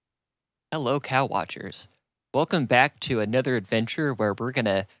Hello, cow watchers. Welcome back to another adventure where we're going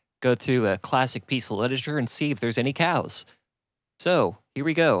to go through a classic piece of literature and see if there's any cows. So, here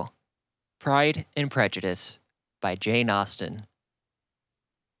we go. Pride and Prejudice by Jane Austen.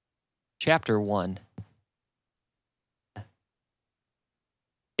 Chapter 1.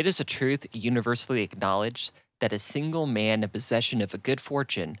 It is a truth universally acknowledged that a single man in possession of a good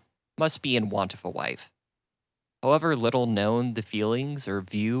fortune must be in want of a wife. However little known the feelings or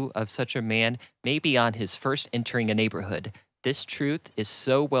view of such a man may be on his first entering a neighborhood, this truth is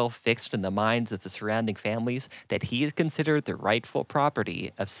so well fixed in the minds of the surrounding families that he is considered the rightful property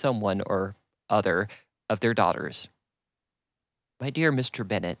of someone or other of their daughters. My dear Mr.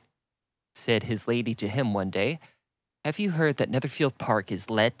 Bennet, said his lady to him one day, have you heard that Netherfield Park is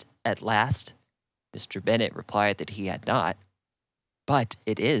let at last? Mr. Bennet replied that he had not. But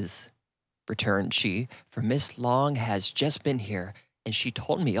it is, returned she, for Miss Long has just been here, and she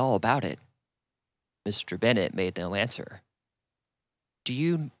told me all about it. Mr. Bennet made no answer. Do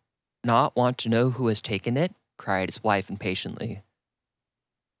you not want to know who has taken it? Cried his wife impatiently.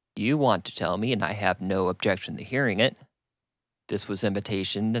 You want to tell me, and I have no objection to hearing it. This was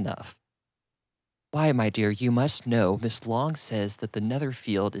invitation enough. Why, my dear, you must know, Miss Long says that the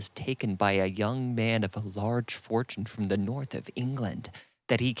Netherfield is taken by a young man of a large fortune from the north of England,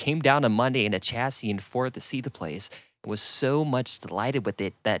 that he came down on Monday in a chassis and four to see the place, and was so much delighted with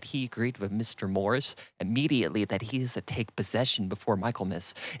it that he agreed with Mr. Morris immediately that he is to take possession before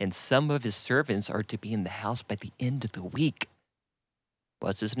Michaelmas, and some of his servants are to be in the house by the end of the week.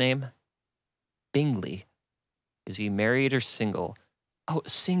 What's his name? Bingley. Is he married or single? Oh,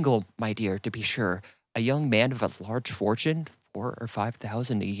 single, my dear, to be sure. A young man of a large fortune, 4 or 5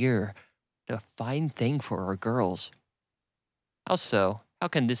 thousand a year. A fine thing for our girls. How so? How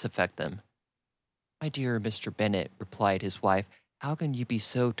can this affect them? My dear Mr. Bennet, replied his wife, how can you be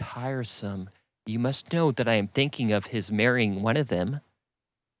so tiresome? You must know that I am thinking of his marrying one of them.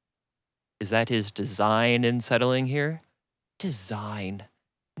 Is that his design in settling here? Design?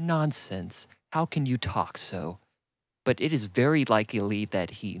 Nonsense. How can you talk so? But it is very likely that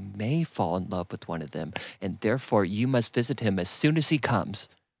he may fall in love with one of them, and therefore you must visit him as soon as he comes.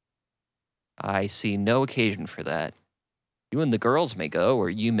 I see no occasion for that. You and the girls may go, or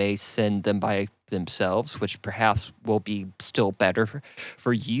you may send them by themselves, which perhaps will be still better,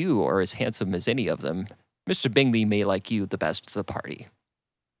 for you are as handsome as any of them. Mr. Bingley may like you the best of the party.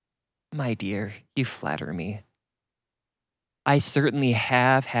 My dear, you flatter me. I certainly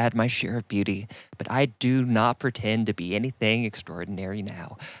have had my share of beauty, but I do not pretend to be anything extraordinary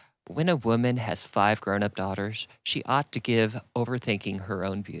now. When a woman has 5 grown-up daughters, she ought to give over thinking her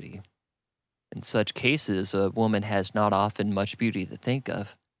own beauty. In such cases, a woman has not often much beauty to think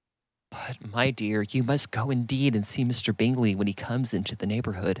of. But, my dear, you must go indeed and see Mr. Bingley when he comes into the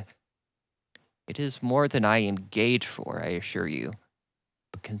neighborhood. It is more than I engage for, I assure you.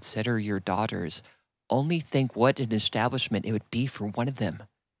 But consider your daughters. Only think what an establishment it would be for one of them.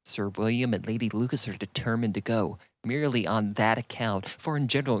 Sir William and Lady Lucas are determined to go, merely on that account, for in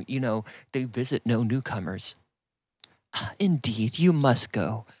general, they visit no newcomers. Indeed, you must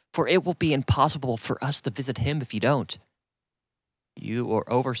go, for it will be impossible for us to visit him if you don't. You are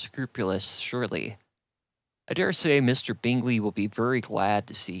over-scrupulous, surely. I dare say Mr. Bingley will be very glad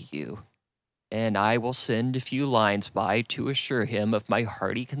to see you, and I will send a few lines by to assure him of my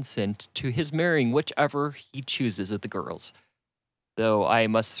hearty consent to his marrying whichever he chooses of the girls, though I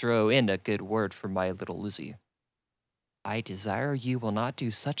must throw in a good word for my little Lizzie. I desire you will not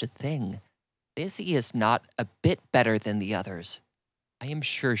do such a thing. Lizzie is not a bit better than the others. I am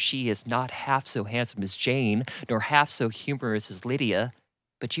sure she is not half so handsome as Jane, nor half so humorous as Lydia,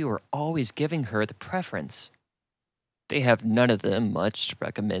 but you are always giving her the preference. They have none of them much to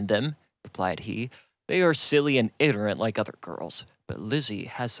recommend them, replied he. They are silly and ignorant like other girls, but Lizzie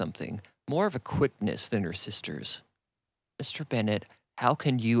has something, more of a quickness than her sisters. Mr. Bennet, how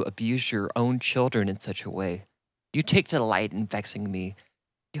can you abuse your own children in such a way? You take delight in vexing me.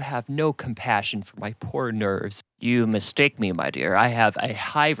 You have no compassion for my poor nerves. You mistake me, my dear. I have a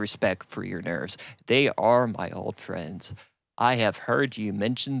high respect for your nerves. They are my old friends. I have heard you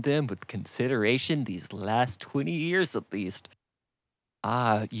mention them with consideration these last 20 years at least.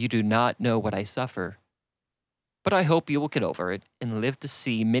 Ah, you do not know what I suffer. But I hope you will get over it and live to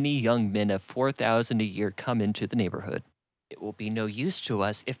see many young men of 4,000 a year come into the neighborhood. It will be no use to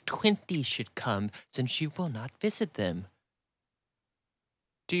us if 20 should come, since you will not visit them.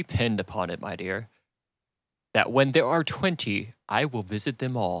 Depend upon it, my dear, that when there are 20, I will visit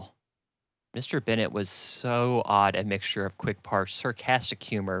them all. Mr. Bennet was so odd a mixture of quick-parched sarcastic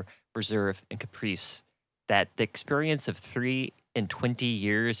humor, reserve, and caprice, that the experience of 3 in 20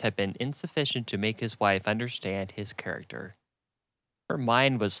 years had been insufficient to make his wife understand his character. Her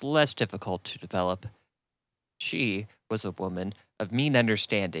mind was less difficult to develop. She was a woman of mean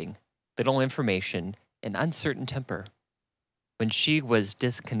understanding, little information, and uncertain temper. When she was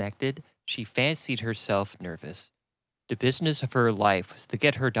disconnected, she fancied herself nervous. The business of her life was to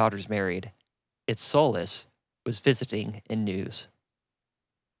get her daughters married. Its solace was visiting and news.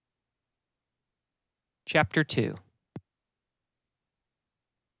 Chapter 2.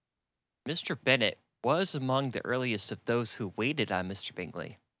 Mr. Bennet was among the earliest of those who waited on Mr.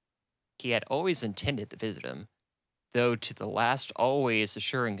 Bingley. He had always intended to visit him, though to the last always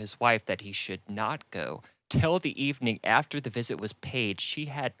assuring his wife that he should not go. Till the evening after the visit was paid, she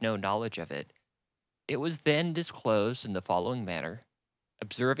had no knowledge of it. It was then disclosed in the following manner.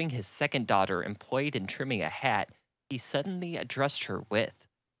 Observing his second daughter employed in trimming a hat, he suddenly addressed her with,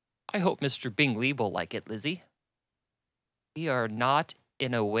 "I hope Mr. Bingley will like it, Lizzie." "We are not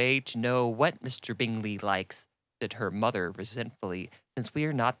in a way to know what Mr. Bingley likes," said her mother resentfully, "since we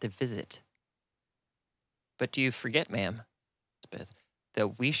are not to visit." "But do you forget, ma'am," Smith,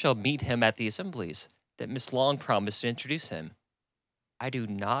 "that we shall meet him at the assemblies, that Miss Long promised to introduce him?" "I do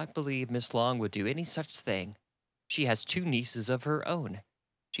not believe Miss Long would do any such thing. She has two nieces of her own.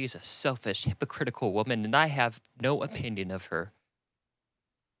 She is a selfish, hypocritical woman, and I have no opinion of her."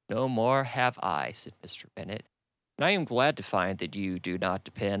 "No more have I," said Mr. Bennet, "and I am glad to find that you do not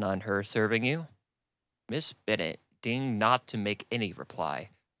depend on her serving you." Miss Bennet deigned not to make any reply,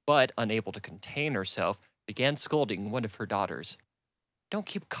 but, unable to contain herself, began scolding one of her daughters. "Don't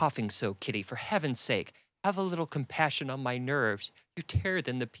keep coughing so, Kitty, for heaven's sake. Have a little compassion on my nerves. You tear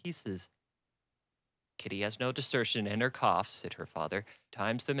them to pieces." "Kitty has no distortion in her cough," said her father.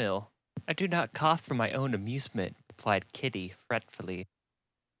 "Time's the mill." "I do not cough for my own amusement," replied Kitty fretfully.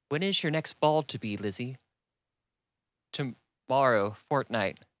 "When is your next ball to be, Lizzie?" "To-morrow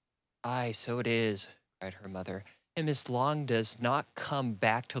fortnight." "Ay, so it is," cried her mother, "and Miss Long does not come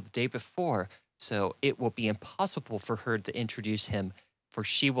back till the day before, so it will be impossible for her to introduce him, for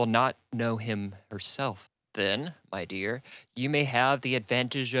she will not know him herself." "Then, my dear, you may have the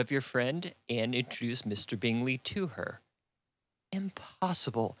advantage of your friend, and introduce Mr. Bingley to her."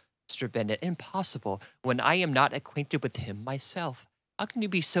 "Impossible, Mr. Bennet, impossible, when I am not acquainted with him myself. How can you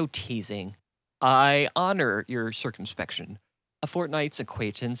be so teasing?" "I honor your circumspection. A fortnight's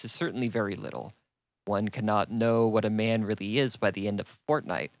acquaintance is certainly very little. One cannot know what a man really is by the end of a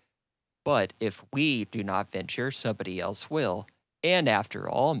fortnight. But if we do not venture, somebody else will. And after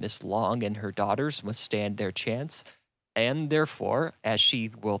all, Miss Long and her daughters must stand their chance. And therefore, as she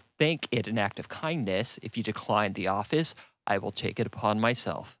will think it an act of kindness if you decline the office, I will take it upon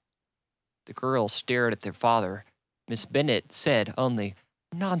myself." The girls stared at their father. Miss Bennet said only,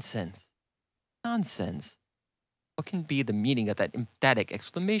 "Nonsense, nonsense. What can be the meaning of that emphatic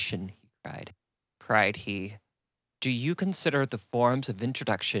exclamation?" Cried he. "Do you consider the forms of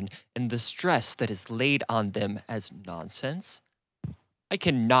introduction and the stress that is laid on them as nonsense? I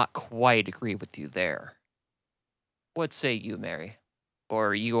cannot quite agree with you there. What say you, Mary?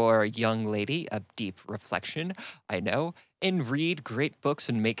 For you are a young lady of deep reflection, I know, and read great books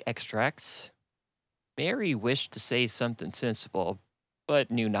and make extracts." Mary wished to say something sensible,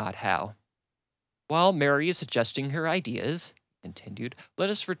 but knew not how. "While Mary is adjusting her ideas," he continued, "let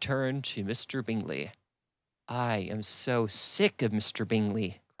us return to Mr. Bingley." "I am so sick of Mr.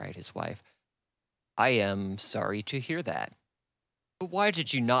 Bingley," cried his wife. "I am sorry to hear that. But why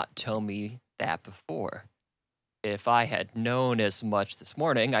did you not tell me that before? If I had known as much this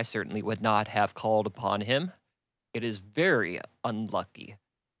morning, I certainly would not have called upon him. It is very unlucky.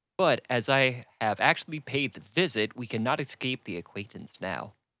 But as I have actually paid the visit, we cannot escape the acquaintance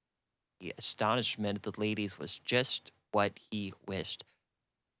now." The astonishment of the ladies was just what he wished.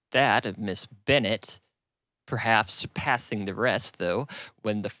 That of Miss Bennet, perhaps surpassing the rest, though,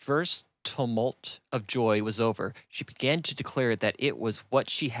 when the first tumult of joy was over, she began to declare that it was what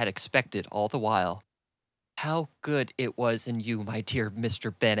she had expected all the while. "How good it was in you, my dear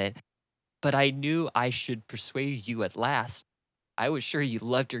Mr. Bennet! But I knew I should persuade you at last. I was sure you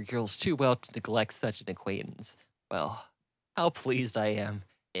loved your girls too well to neglect such an acquaintance. Well, how pleased I am.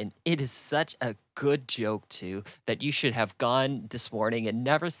 And it is such a good joke, too, that you should have gone this morning and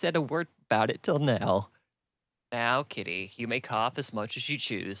never said a word about it till now." "Now, Kitty, you may cough as much as you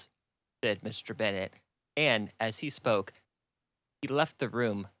choose," said Mr. Bennet, and, as he spoke, he left the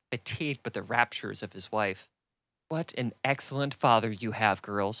room, fatigued with the raptures of his wife. "What an excellent father you have,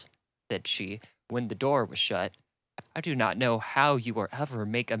 girls," said she, when the door was shut. "I do not know how you will ever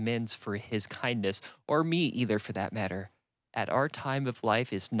make amends for his kindness, or me either for that matter. At our time of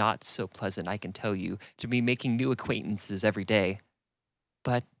life is not so pleasant, I can tell you, to be making new acquaintances every day.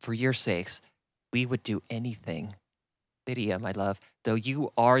 But for your sakes, we would do anything. Lydia, my love, though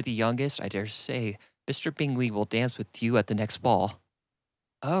you are the youngest, I dare say Mr. Bingley will dance with you at the next ball.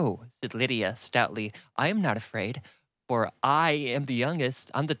 Oh, said Lydia stoutly, I am not afraid, for I am the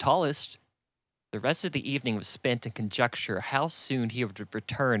youngest, I'm the tallest. The rest of the evening was spent in conjecture how soon he would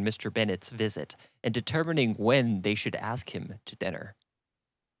return Mr. Bennet's visit, and determining when they should ask him to dinner.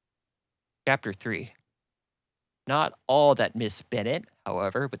 Chapter 3. Not all that Miss Bennet,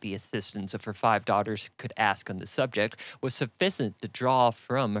 however, with the assistance of her 5 daughters, could ask on the subject, was sufficient to draw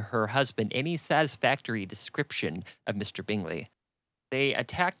from her husband any satisfactory description of Mr. Bingley. They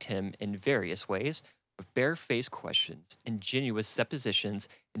attacked him in various ways, with barefaced questions, ingenuous suppositions,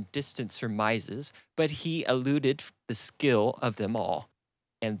 and distant surmises, but he eluded the skill of them all,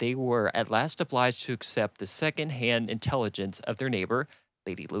 and they were at last obliged to accept the second-hand intelligence of their neighbor,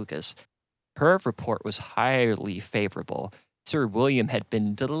 Lady Lucas. Her report was highly favorable. Sir William had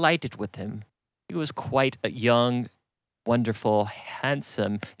been delighted with him. He was quite a young, wonderful,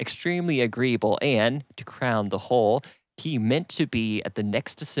 handsome, extremely agreeable, and, to crown the whole, he meant to be at the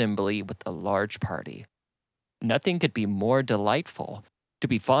next assembly with a large party. Nothing could be more delightful. To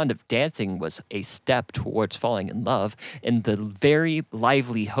be fond of dancing was a step towards falling in love, and the very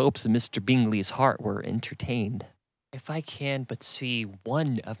lively hopes of Mr. Bingley's heart were entertained. If I can but see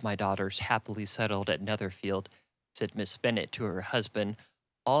one of my daughters happily settled at Netherfield, said Miss Bennet to her husband,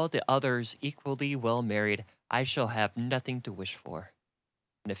 all the others equally well married, I shall have nothing to wish for.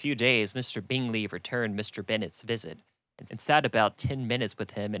 In a few days, Mr. Bingley returned Mr. Bennet's visit, and sat about 10 minutes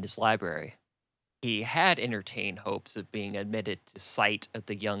with him in his library. He had entertained hopes of being admitted to sight of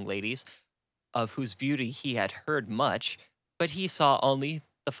the young ladies, of whose beauty he had heard much, but he saw only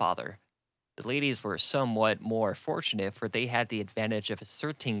the father. The ladies were somewhat more fortunate, for they had the advantage of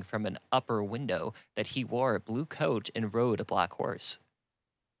ascertaining from an upper window that he wore a blue coat and rode a black horse.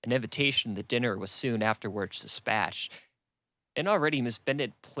 An invitation to dinner was soon afterwards dispatched, and already Miss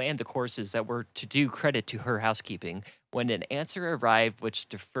Bennet planned the courses that were to do credit to her housekeeping, when an answer arrived which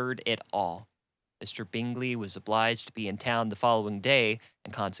deferred it all. Mr. Bingley was obliged to be in town the following day,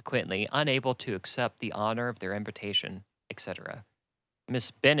 and consequently unable to accept the honor of their invitation, etc.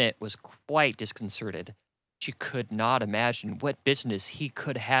 Miss Bennet was quite disconcerted. She could not imagine what business he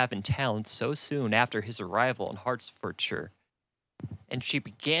could have in town so soon after his arrival in Hertfordshire, and she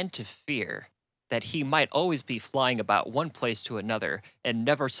began to fear that he might always be flying about one place to another, and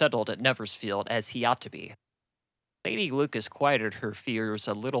never settled at Neversfield as he ought to be. Lady Lucas quieted her fears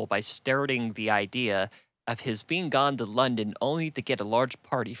a little by starting the idea of his being gone to London only to get a large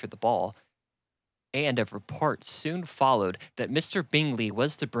party for the ball, and a report soon followed that Mr. Bingley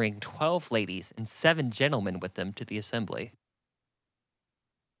was to bring 12 ladies and 7 gentlemen with him to the assembly.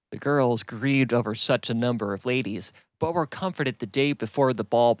 The girls grieved over such a number of ladies, but were comforted the day before the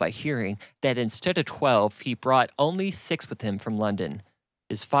ball by hearing that instead of 12 he brought only 6 with him from London,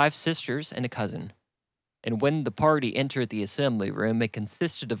 his 5 sisters and a cousin. And when the party entered the assembly room, it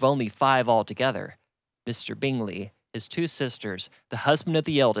consisted of only 5 altogether: Mr. Bingley, his 2 sisters, the husband of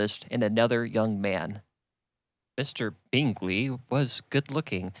the eldest, and another young man. Mr. Bingley was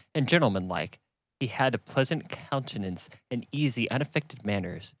good-looking and gentlemanlike. He had a pleasant countenance and easy, unaffected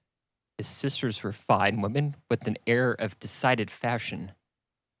manners. His sisters were fine women with an air of decided fashion.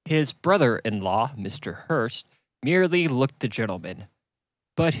 His brother-in-law, Mr. Hurst, merely looked the gentleman.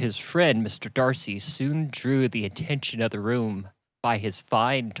 But his friend, Mr. Darcy, soon drew the attention of the room by his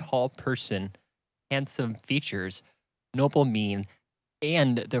fine, tall person, handsome features, noble mien,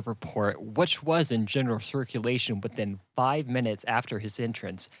 and the report, which was in general circulation within 5 minutes after his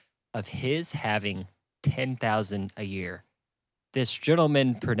entrance, of his having 10,000 a year. This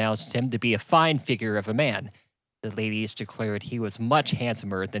gentleman pronounced him to be a fine figure of a man. The ladies declared he was much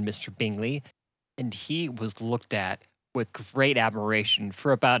handsomer than Mr. Bingley, and he was looked at with great admiration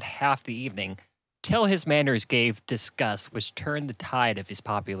for about half the evening, till his manners gave disgust which turned the tide of his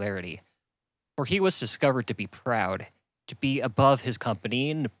popularity. For he was discovered to be proud, to be above his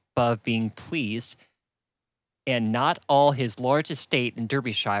company and above being pleased, and not all his large estate in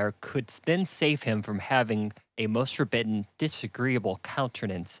Derbyshire could then save him from having a most forbidden, disagreeable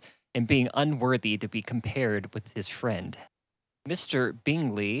countenance, and being unworthy to be compared with his friend. Mr.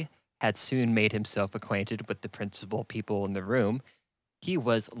 Bingley had soon made himself acquainted with the principal people in the room. He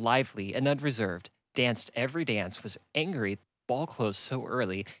was lively and unreserved, danced every dance, was angry at ball closed so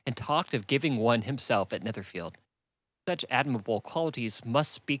early, and talked of giving one himself at Netherfield. Such admirable qualities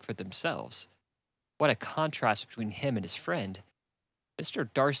must speak for themselves. What a contrast between him and his friend! Mr.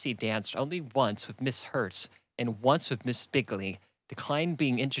 Darcy danced only once with Miss Hurst, and once with Miss Bigley, declined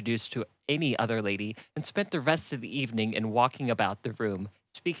being introduced to any other lady, and spent the rest of the evening in walking about the room,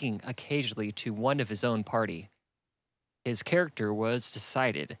 speaking occasionally to one of his own party. His character was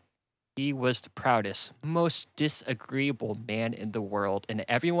decided. He was the proudest, most disagreeable man in the world, and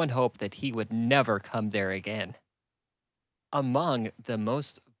everyone hoped that he would never come there again. Among the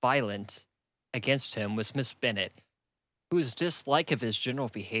most violent against him was Miss Bennet, whose dislike of his general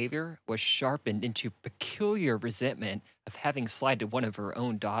behavior was sharpened into peculiar resentment of having slighted one of her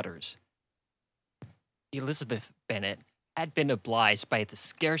own daughters. Elizabeth Bennet had been obliged by the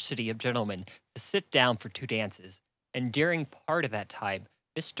scarcity of gentlemen to sit down for two dances, and during part of that time,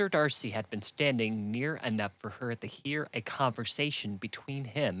 Mr. Darcy had been standing near enough for her to hear a conversation between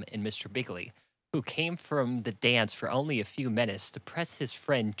him and Mr. Bigley, who came from the dance for only a few minutes to press his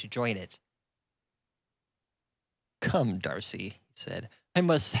friend to join it. "Come, Darcy," he said, "I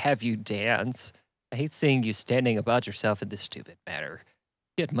must have you dance. I hate seeing you standing about yourself in this stupid manner.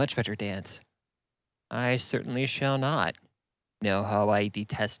 You had much better dance." "I certainly shall not. Know how I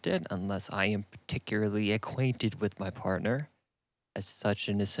detest it unless I am particularly acquainted with my partner. At such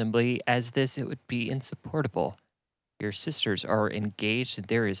an assembly as this, it would be insupportable. Your sisters are engaged, and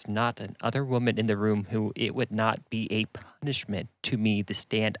there is not another woman in the room who it would not be a punishment to me to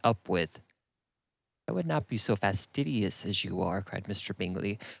stand up with." "I would not be so fastidious as you are," cried Mr.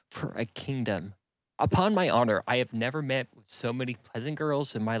 Bingley, "for a kingdom. Upon my honor, I have never met with so many pleasant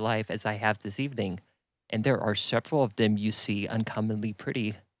girls in my life as I have this evening, and there are several of them you see uncommonly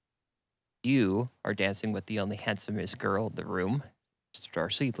pretty. You are dancing with the only handsomest girl in the room," Mr.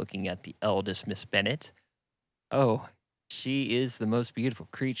 Darcy, looking at the eldest Miss Bennet. "Oh, she is the most beautiful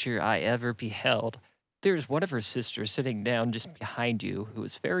creature I ever beheld. There's one of her sisters sitting down just behind you, who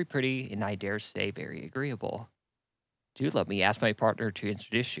is very pretty and I dare say very agreeable. Do let me ask my partner to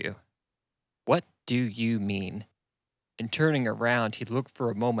introduce you." "What do you mean?" And turning around, he looked for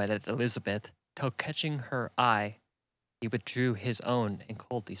a moment at Elizabeth, till catching her eye, he withdrew his own and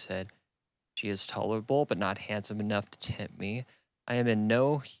coldly said, "She is tolerable, but not handsome enough to tempt me. I am in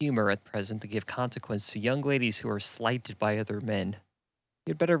no humor at present to give consequence to young ladies who are slighted by other men.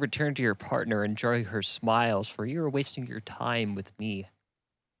 You had better return to your partner and enjoy her smiles, for you are wasting your time with me."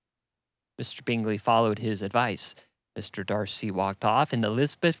 Mr. Bingley followed his advice. Mr. Darcy walked off, and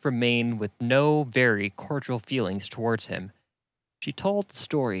Elizabeth remained with no very cordial feelings towards him. She told the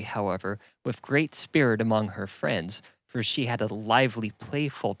story, however, with great spirit among her friends, for she had a lively,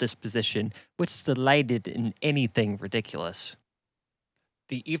 playful disposition which delighted in anything ridiculous.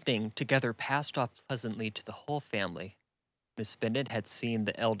 The evening together passed off pleasantly to the whole family. Miss Bennet had seen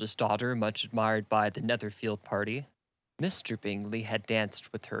the eldest daughter much admired by the Netherfield party. Mr. Bingley had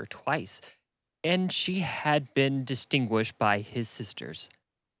danced with her twice, and she had been distinguished by his sisters.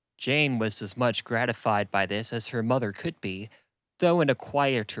 Jane was as much gratified by this as her mother could be, though in a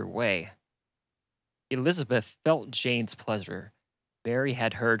quieter way. Elizabeth felt Jane's pleasure. Mary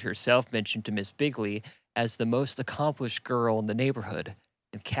had heard herself mentioned to Miss Bigley as the most accomplished girl in the neighborhood,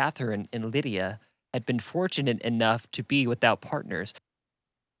 and Catherine and Lydia had been fortunate enough to be without partners,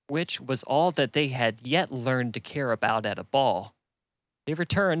 which was all that they had yet learned to care about at a ball. They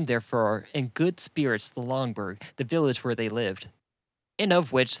returned, therefore, in good spirits to Longbourn, the village where they lived, and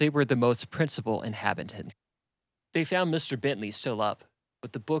of which they were the most principal inhabitant. They found Mr. Bentley still up.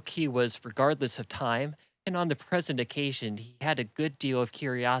 With the book he was regardless of time, and on the present occasion he had a good deal of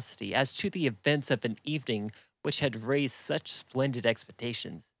curiosity as to the events of an evening which had raised such splendid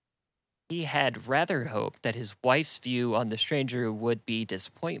expectations. He had rather hoped that his wife's view on the stranger would be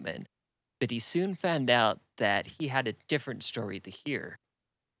disappointment, but he soon found out that he had a different story to hear.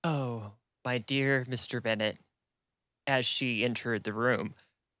 "Oh, my dear Mr. Bennet," as she entered the room,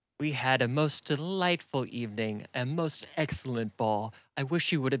 "we had a most delightful evening, a most excellent ball. I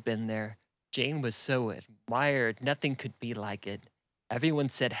wish you would have been there. Jane was so admired, nothing could be like it. Everyone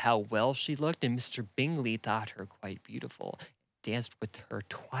said how well she looked, and Mr. Bingley thought her quite beautiful. Danced with her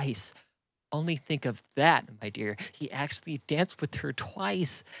twice. Only think of that, my dear. He actually danced with her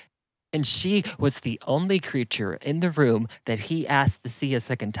twice. And she was the only creature in the room that he asked to see a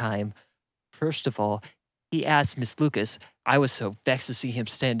second time. First of all, he asked Miss Lucas. I was so vexed to see him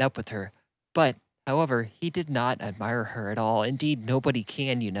stand up with her. But, however, he did not admire her at all. Indeed, nobody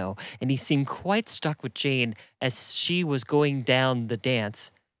can, you know. And he seemed quite stuck with Jane as she was going down the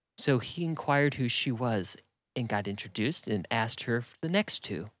dance. So he inquired who she was and got introduced and asked her for the next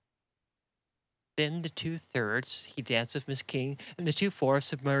two. Then the 2/3 he danced with Miss King, and the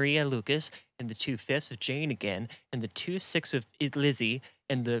 2/4 of Maria Lucas, and the 2/5 of Jane again, and the 2/6 of Lizzie,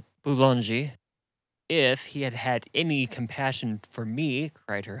 and the Boulanger. If he had had any compassion for me,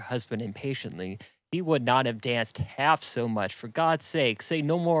 cried her husband impatiently, He would not have danced half so much. For God's sake, say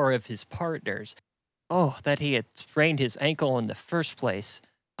no more of his partners. Oh, that he had sprained his ankle in the first place.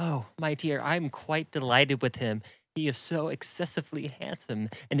 Oh, my dear, I am quite delighted with him. He is so excessively handsome,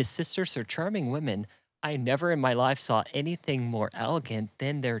 and his sisters are charming women. I never in my life saw anything more elegant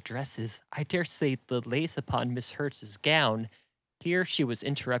than their dresses. I dare say the lace upon Miss Hertz's gown. Here she was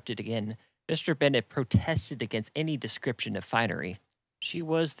interrupted again. Mr. Bennet protested against any description of finery. She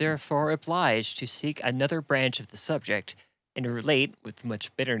was therefore obliged to seek another branch of the subject, and relate, with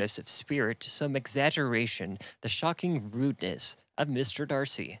much bitterness of spirit, to some exaggeration, the shocking rudeness of Mr.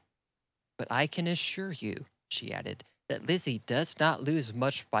 Darcy. But I can assure you, she added, that Lizzie does not lose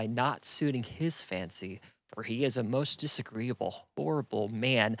much by not suiting his fancy, for he is a most disagreeable, horrible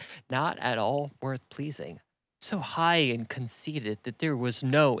man, not at all worth pleasing. So high and conceited that there was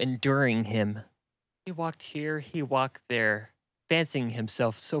no enduring him. He walked here, he walked there, fancying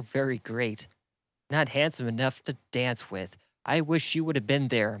himself so very great, not handsome enough to dance with. I wish you would have been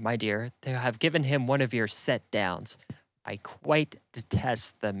there, my dear, to have given him one of your set downs. I quite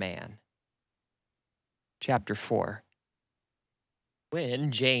detest the man. Chapter 4.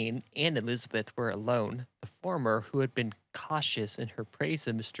 When Jane and Elizabeth were alone, the former, who had been cautious in her praise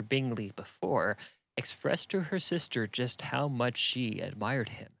of Mr. Bingley before, expressed to her sister just how much she admired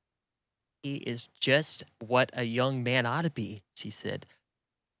him. He is just what a young man ought to be, she said.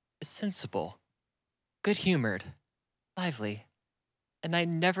 Sensible, good humored, lively, and I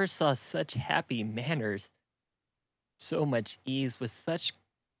never saw such happy manners, so much ease, with such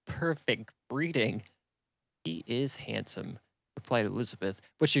perfect breeding. He is handsome, replied Elizabeth,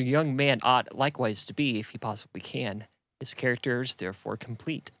 which a young man ought likewise to be if he possibly can. His character is therefore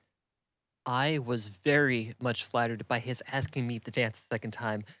complete. I was very much flattered by his asking me to dance a second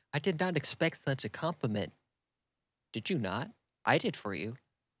time. I did not expect such a compliment. Did you not? I did for you.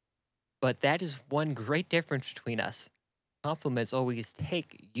 But that is one great difference between us. Compliments always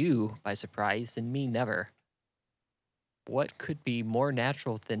take you by surprise, and me never. What could be more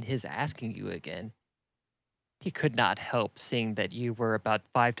natural than his asking you again? He could not help seeing that you were about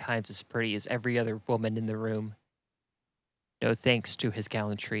 5 times as pretty as every other woman in the room. No thanks to his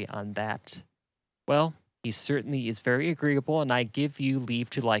gallantry on that. Well, he certainly is very agreeable, and I give you leave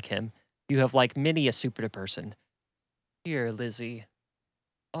to like him. You have liked many a stupid person. Dear Lizzie.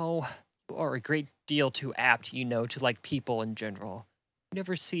 Oh, you are a great deal too apt, you know, to like people in general. You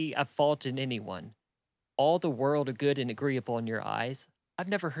never see a fault in anyone. All the world are good and agreeable in your eyes. I've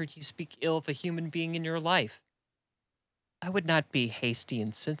never heard you speak ill of a human being in your life. I would not be hasty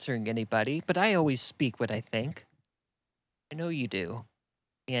in censoring anybody, but I always speak what I think. I know you do,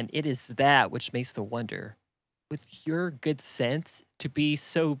 and it is that which makes the wonder. With your good sense, to be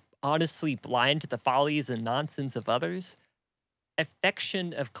so honestly blind to the follies and nonsense of others?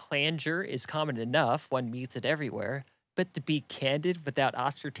 Affection of candor is common enough, one meets it everywhere, but to be candid without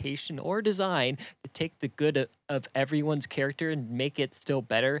ostentation or design, to take the good of everyone's character and make it still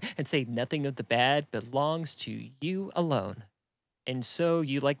better, and say nothing of the bad, belongs to you alone. And so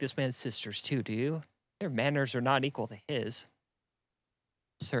you like this man's sisters too, do you? Their manners are not equal to his.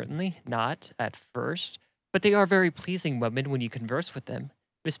 Certainly not at first, but they are very pleasing women when you converse with them.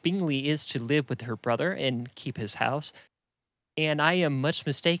 Miss Bingley is to live with her brother and keep his house, and I am much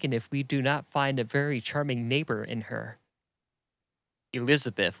mistaken if we do not find a very charming neighbor in her.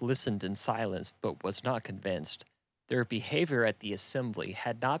 Elizabeth listened in silence, but was not convinced. Their behavior at the assembly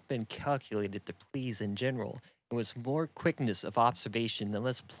had not been calculated to please in general, and was more quickness of observation and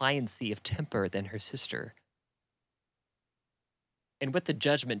less pliancy of temper than her sister. And with the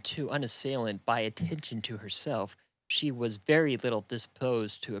judgment too unassailant by attention to herself, she was very little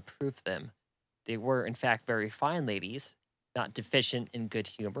disposed to approve them. They were, in fact, very fine ladies, not deficient in good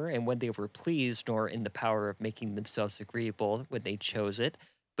humor, and when they were pleased, nor in the power of making themselves agreeable when they chose it,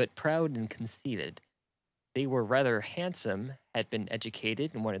 but proud and conceited. They were rather handsome, had been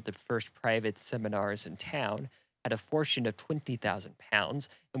educated in one of the first private seminars in town, had a fortune of £20,000,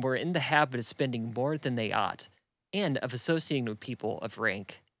 and were in the habit of spending more than they ought, and of associating with people of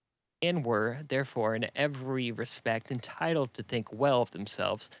rank, and were, therefore, in every respect entitled to think well of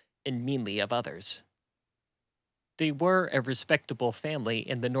themselves and meanly of others. They were a respectable family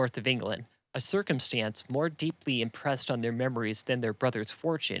in the north of England, a circumstance more deeply impressed on their memories than their brother's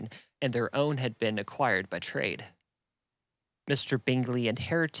fortune, and their own had been acquired by trade. Mr. Bingley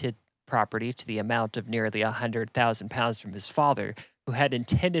inherited property to the amount of nearly £100,000 from his father, who had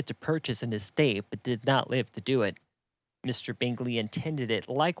intended to purchase an estate but did not live to do it. Mr. Bingley intended it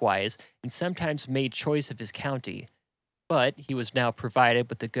likewise, and sometimes made choice of his county, but he was now provided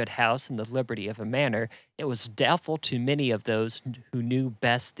with a good house and the liberty of a manor. It was doubtful to many of those who knew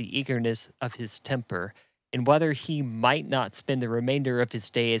best the eagerness of his temper, and whether he might not spend the remainder of his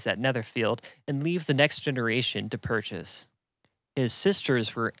days at Netherfield and leave the next generation to purchase. His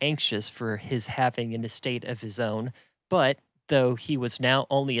sisters were anxious for his having an estate of his own, but though he was now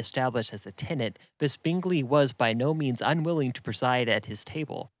only established as a tenant, Miss Bingley was by no means unwilling to preside at his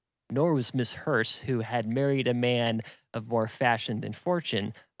table. Nor was Miss Hurst, who had married a man of more fashion than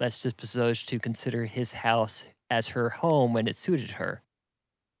fortune, less disposed to consider his house as her home when it suited her.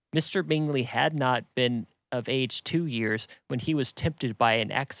 Mr. Bingley had not been of age 2 years when he was tempted by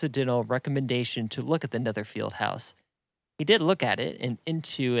an accidental recommendation to look at the Netherfield house. He did look at it and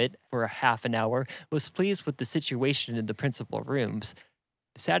into it for a half an hour, was pleased with the situation in the principal rooms,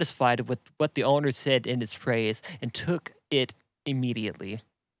 satisfied with what the owner said in its praise, and took it immediately.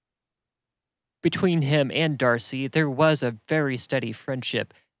 Between him and Darcy, there was a very steady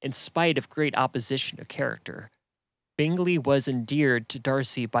friendship, in spite of great opposition of character. Bingley was endeared to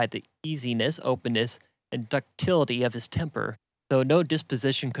Darcy by the easiness, openness, and ductility of his temper, though no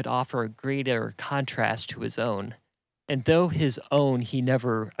disposition could offer a greater contrast to his own, and though his own he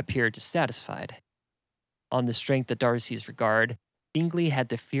never appeared dissatisfied. On the strength of Darcy's regard, Bingley had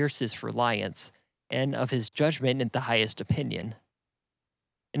the fiercest reliance, and of his judgment in the highest opinion.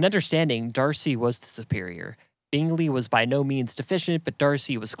 In understanding, Darcy was the superior. Bingley was by no means deficient, but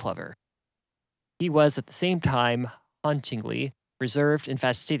Darcy was clever. He was at the same time hauntingly reserved and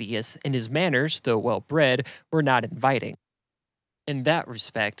fastidious, and his manners, though well bred, were not inviting. In that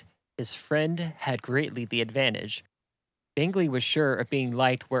respect, his friend had greatly the advantage. Bingley was sure of being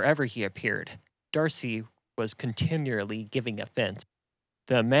liked wherever he appeared. Darcy was continually giving offense.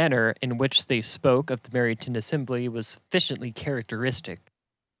 The manner in which they spoke of the Meryton assembly was sufficiently characteristic.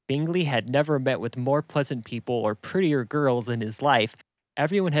 Bingley had never met with more pleasant people or prettier girls in his life.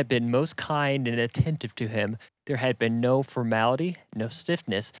 Everyone had been most kind and attentive to him. There had been no formality, no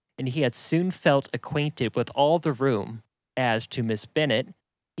stiffness, and he had soon felt acquainted with all the room. As to Miss Bennet,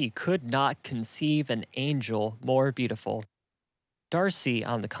 he could not conceive an angel more beautiful. Darcy,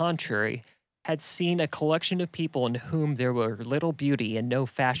 on the contrary, had seen a collection of people in whom there were little beauty and no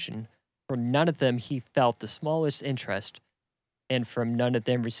fashion. For none of them he felt the smallest interest, and from none of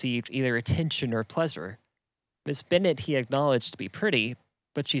them received either attention or pleasure. Miss Bennet he acknowledged to be pretty,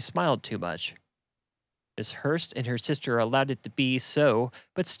 but she smiled too much. Miss Hurst and her sister allowed it to be so,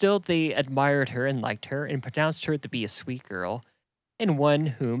 but still they admired her and liked her, and pronounced her to be a sweet girl, and one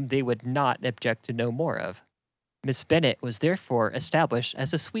whom they would not object to know more of. Miss Bennet was therefore established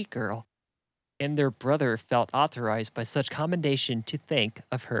as a sweet girl, and their brother felt authorized by such commendation to think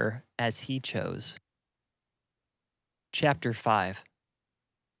of her as he chose. Chapter 5.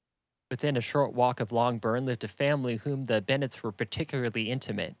 Within a short walk of Longbourn lived a family whom the Bennets were particularly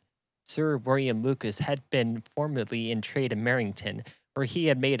intimate. Sir William Lucas had been formerly in trade in Merrington, where he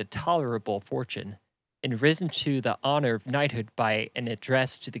had made a tolerable fortune, and risen to the honor of knighthood by an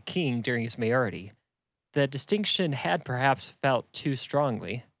address to the king during his mayoralty. The distinction had perhaps felt too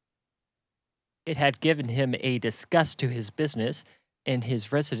strongly. It had given him a disgust to his business and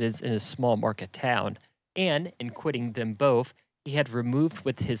his residence in a small market town, and, in quitting them both, he had removed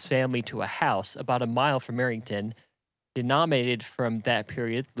with his family to a house about a mile from Merrington, denominated from that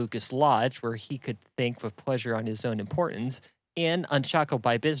period Lucas Lodge, where he could think with pleasure on his own importance, and, unshackled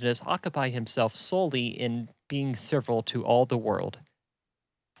by business, occupy himself solely in being civil to all the world.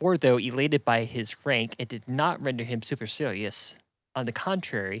 For though elated by his rank, it did not render him supercilious. On the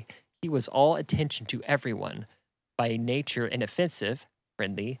contrary, he was all attention to everyone, by nature inoffensive,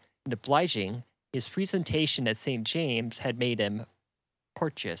 friendly, and obliging. His presentation at St. James had made him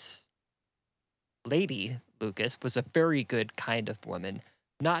courteous. Lady Lucas was a very good kind of woman,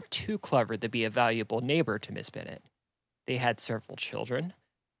 not too clever to be a valuable neighbor to Miss Bennet. They had several children.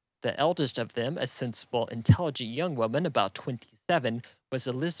 The eldest of them, a sensible, intelligent young woman about 27, was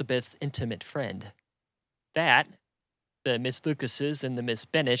Elizabeth's intimate friend. That the Miss Lucases and the Miss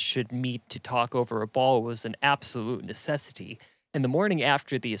Bennets should meet to talk over a ball was an absolute necessity, and the morning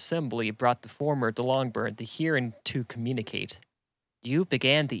after the assembly brought the former to Longbourn to hear and to communicate. "You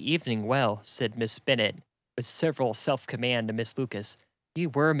began the evening well," said Miss Bennet, with several self-command to Miss Lucas. "You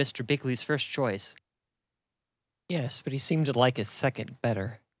were Mr. Bingley's first choice." "Yes, but he seemed to like his second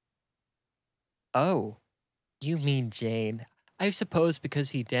better." "Oh, you mean Jane. I suppose because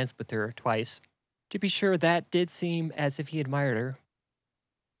he danced with her twice. To be sure, that did seem as if he admired her."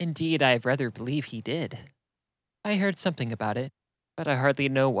 "Indeed, I rather believe he did. I heard something about it, but I hardly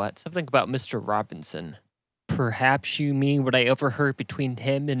know what. Something about Mr. Robinson." "Perhaps you mean what I overheard between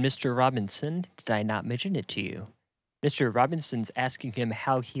him and Mr. Robinson. Did I not mention it to you?" Mr. Robinson's asking him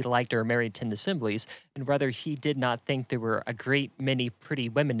how he liked our Meryton assemblies and whether he did not think there were a great many pretty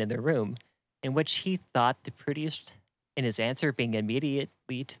women in the room, in which he thought the prettiest, in his answer being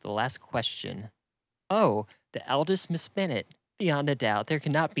immediately to the last question. Oh, the eldest Miss Bennet. Beyond a doubt, there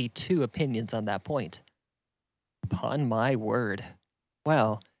cannot be two opinions on that point. Upon my word.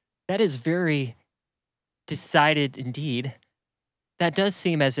 Well, that is very decided indeed. That does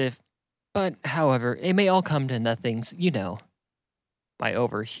seem as if, but however, it may all come to nothings, you know. My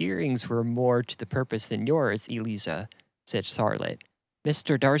overhearings were more to the purpose than yours, Eliza, said Charlotte.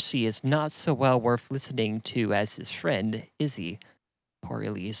 Mr. Darcy is not so well worth listening to as his friend, is he? Poor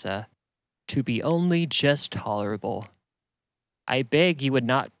Eliza. To be only just tolerable. I beg you would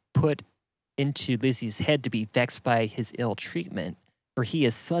not put into Lizzie's head to be vexed by his ill treatment, for he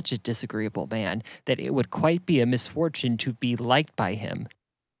is such a disagreeable man that it would quite be a misfortune to be liked by him.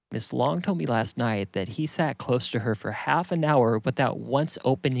 Miss Long told me last night that he sat close to her for half an hour without once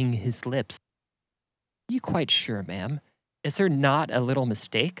opening his lips. Are you quite sure, ma'am? Is there not a little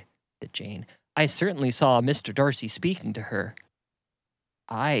mistake? Said Jane. I certainly saw Mr. Darcy speaking to her.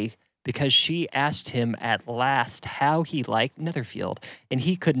 Aye, because she asked him at last how he liked Netherfield, and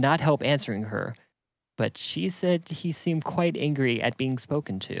he could not help answering her. But she said he seemed quite angry at being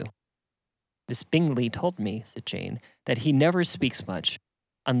spoken to. Miss Bingley told me, said Jane, that he never speaks much,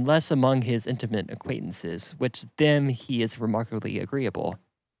 unless among his intimate acquaintances, which them he is remarkably agreeable.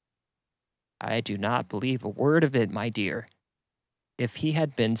 I do not believe a word of it, my dear. If he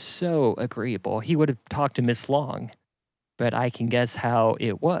had been so agreeable, he would have talked to Miss Long. But I can guess how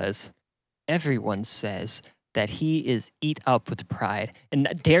it was. Everyone says that he is eat up with pride, and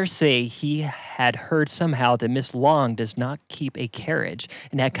I dare say he had heard somehow that Miss Long does not keep a carriage,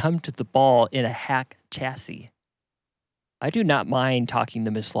 and had come to the ball in a hack chassis. I do not mind talking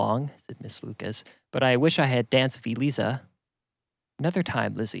to Miss Long, said Miss Lucas, but I wish I had danced with Eliza. Another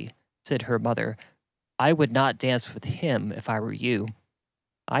time, Lizzie, said her mother, I would not dance with him if I were you.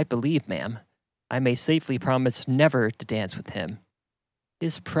 I believe, ma'am, I may safely promise never to dance with him.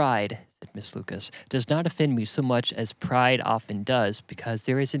 His pride, said Miss Lucas, does not offend me so much as pride often does, because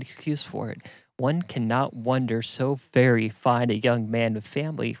there is an excuse for it. One cannot wonder so very fine a young man of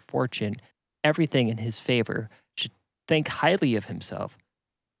family, fortune, everything in his favor, should think highly of himself.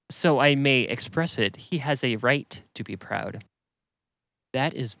 So I may express it, he has a right to be proud.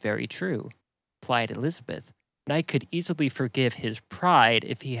 That is very true, replied Elizabeth, and I could easily forgive his pride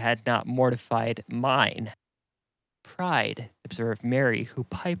if he had not mortified mine. Pride, observed Mary, who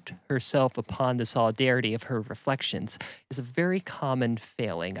piped herself upon the solidarity of her reflections, is a very common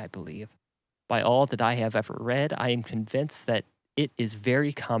failing, I believe. By all that I have ever read, I am convinced that it is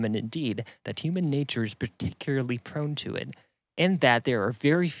very common indeed, that human nature is particularly prone to it, and that there are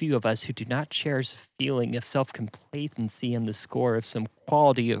very few of us who do not cherish a feeling of self-complacency on the score of some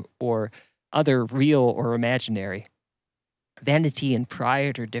quality or other real or imaginary. Vanity and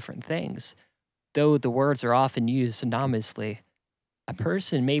pride are different things, though the words are often used synonymously. A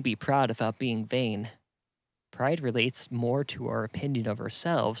person may be proud without being vain. Pride relates more to our opinion of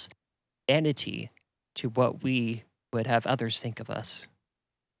ourselves, vanity to what we would have others think of us.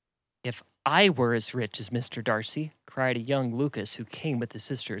 If I were as rich as Mr. Darcy, cried a young Lucas who came with his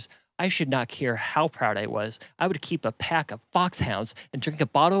sisters, I should not care how proud I was. I would keep a pack of foxhounds and drink a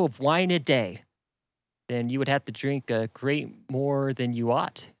bottle of wine a day. Then you would have to drink a great more than you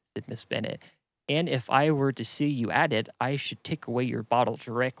ought, said Miss Bennet. And if I were to see you at it, I should take away your bottle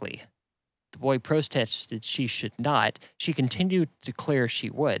directly. The boy protested she should not. She continued to declare she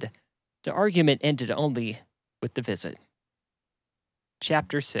would. The argument ended only with the visit.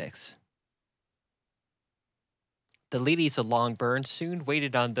 Chapter 6. The ladies of Longbourn soon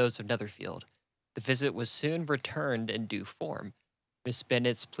waited on those of Netherfield. The visit was soon returned in due form. Miss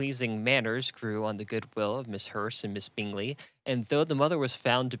Bennet's pleasing manners grew on the goodwill of Miss Hurst and Miss Bingley, and though the mother was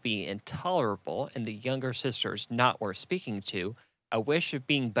found to be intolerable and the younger sisters not worth speaking to, a wish of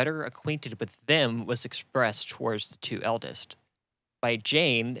being better acquainted with them was expressed towards the two eldest. By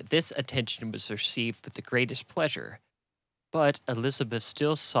Jane, this attention was received with the greatest pleasure, but Elizabeth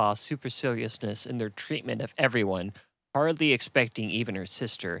still saw superciliousness in their treatment of everyone, hardly expecting even her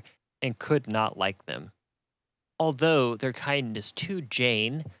sister, and could not like them. Although their kindness to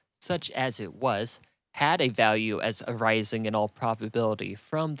Jane, such as it was, had a value as arising in all probability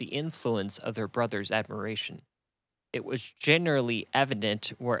from the influence of their brother's admiration. It was generally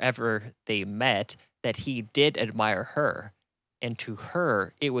evident wherever they met that he did admire her, and to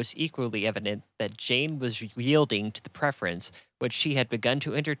her it was equally evident that Jane was yielding to the preference which she had begun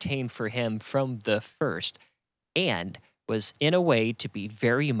to entertain for him from the first, and was in a way to be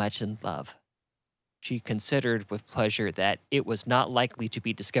very much in love. She considered with pleasure that it was not likely to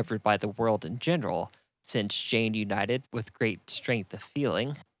be discovered by the world in general, since Jane united with great strength of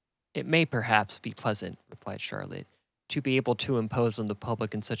feeling. It may perhaps be pleasant, replied Charlotte, to be able to impose on the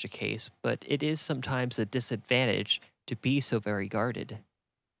public in such a case, but it is sometimes a disadvantage to be so very guarded.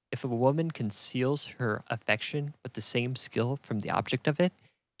 If a woman conceals her affection with the same skill from the object of it,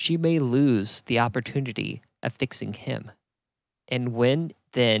 she may lose the opportunity of fixing him, and when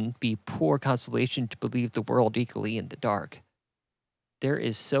then be poor consolation to believe the world equally in the dark. There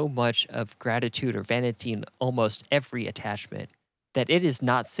is so much of gratitude or vanity in almost every attachment that it is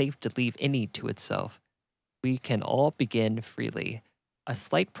not safe to leave any to itself. We can all begin freely. A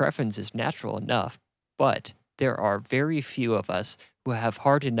slight preference is natural enough, but there are very few of us who have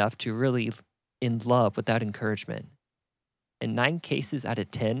heart enough to really in love without encouragement. In 9 cases out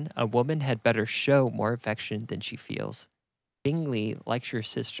of 10, a woman had better show more affection than she feels. Bingley likes your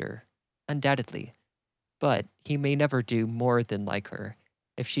sister, undoubtedly, but he may never do more than like her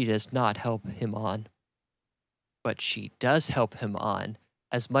if she does not help him on. But she does help him on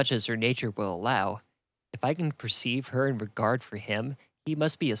as much as her nature will allow. If I can perceive her in regard for him, he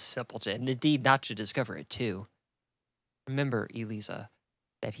must be a simpleton, indeed not to discover it too. Remember, Eliza,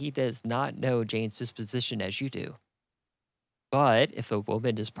 that he does not know Jane's disposition as you do. But if a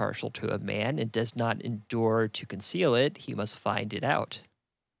woman is partial to a man and does not endure to conceal it, he must find it out.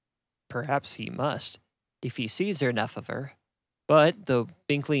 Perhaps he must, if he sees enough of her. But though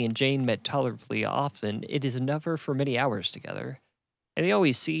Bingley and Jane met tolerably often, it is never for many hours together, and they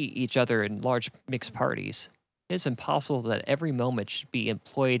always see each other in large mixed parties. It is impossible that every moment should be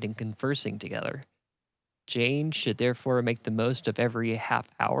employed in conversing together. Jane should therefore make the most of every half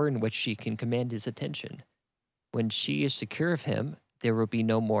hour in which she can command his attention. When she is secure of him, there will be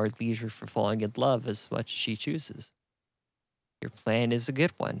no more leisure for falling in love as much as she chooses. Your plan is a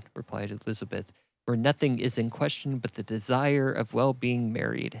good one, replied Elizabeth, for nothing is in question but the desire of well being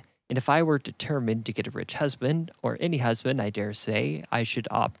married. And if I were determined to get a rich husband, or any husband, I dare say, I should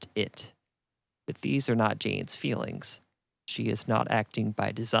opt it. But these are not Jane's feelings. She is not acting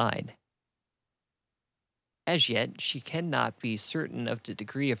by design. As yet, she cannot be certain of the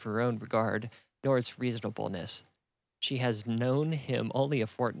degree of her own regard, nor its reasonableness. She has known him only a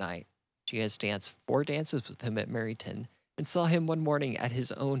fortnight. She has danced 4 dances with him at Meryton, and saw him one morning at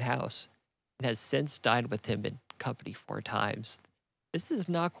his own house, and has since dined with him in company 4 times. This is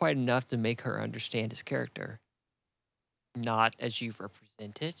not quite enough to make her understand his character. Not as you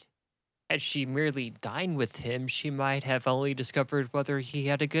represent it. Had she merely dined with him, she might have only discovered whether he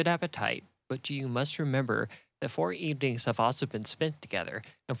had a good appetite. But you must remember that 4 evenings have also been spent together,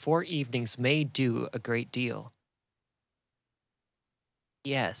 and 4 evenings may do a great deal.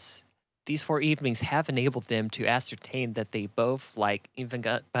 Yes, these 4 evenings have enabled them to ascertain that they both like even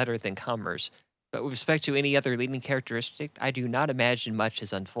got better than commerce. But with respect to any other leading characteristic, I do not imagine much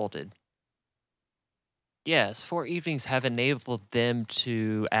has unfolded. Yes, 4 evenings have enabled them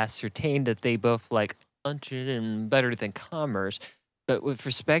to ascertain that they both like Unton better than commerce. But with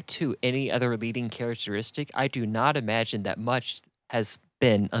respect to any other leading characteristic, I do not imagine that much has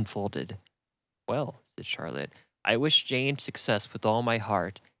been unfolded. Well, said Charlotte, I wish Jane success with all my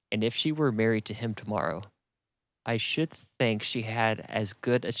heart, and if she were married to him tomorrow, I should think she had as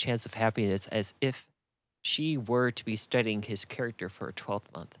good a chance of happiness as if she were to be studying his character for a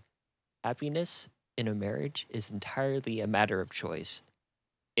 12th month. Happiness in a marriage is entirely a matter of choice.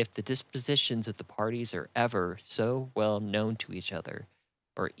 If the dispositions of the parties are ever so well known to each other,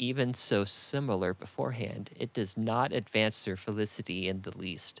 or even so similar beforehand, it does not advance their felicity in the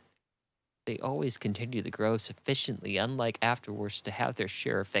least. They always continue to grow sufficiently unlike afterwards to have their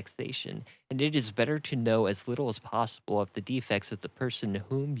share of vexation, and it is better to know as little as possible of the defects of the person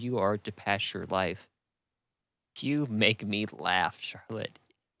whom you are to pass your life. You make me laugh, Charlotte.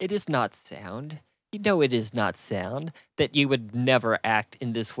 It is not sound. You know it is not sound that you would never act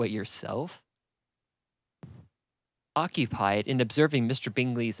in this way yourself. Occupied in observing Mr.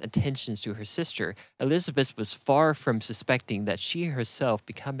 Bingley's attentions to her sister, Elizabeth was far from suspecting that she herself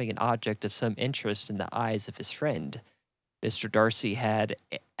becoming an object of some interest in the eyes of his friend. Mr. Darcy had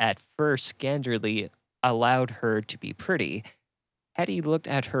at first scandalously allowed her to be pretty, had he looked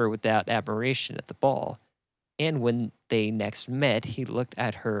at her without admiration at the ball, and when they next met he looked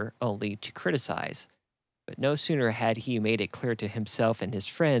at her only to criticize. But no sooner had he made it clear to himself and his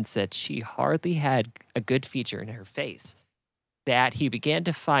friends that she hardly had a good feature in her face, that he began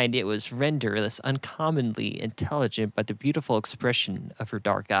to find it was rendered less uncommonly intelligent by the beautiful expression of her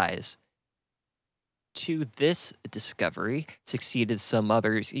dark eyes. To this discovery succeeded some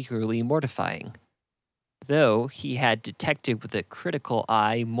others equally mortifying. Though he had detected with a critical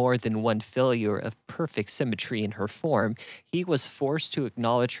eye more than one failure of perfect symmetry in her form, he was forced to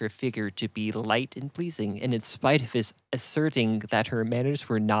acknowledge her figure to be light and pleasing, and in spite of his asserting that her manners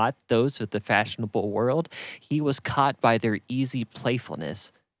were not those of the fashionable world, he was caught by their easy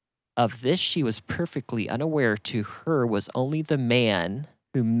playfulness. Of this she was perfectly unaware. To her was only the man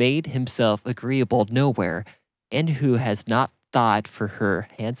who made himself agreeable nowhere, and who has not thought for her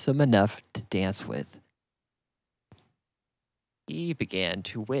handsome enough to dance with. He began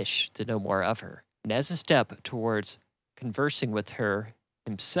to wish to know more of her, and as a step towards conversing with her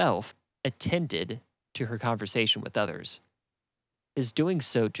himself, attended to her conversation with others. His doing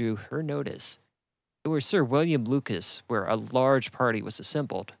so drew her notice. It was Sir William Lucas, where a large party was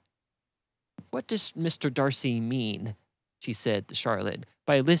assembled. "What does Mr. Darcy mean," she said to Charlotte,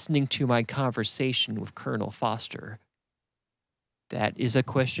 "by listening to my conversation with Colonel Foster?" "That is a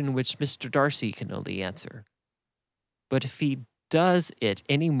question which Mr. Darcy can only answer. But if he does it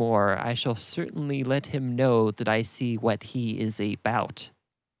any more, I shall certainly let him know that I see what he is about.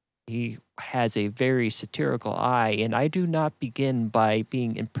 He has a very satirical eye, and I do not begin by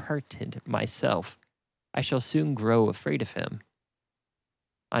being impertinent myself. I shall soon grow afraid of him."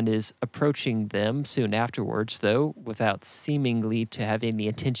 On his approaching them soon afterwards, though without seemingly to have any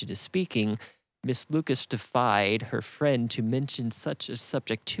intention of speaking, Miss Lucas defied her friend to mention such a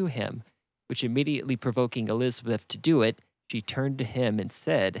subject to him, which immediately provoking Elizabeth to do it, she turned to him and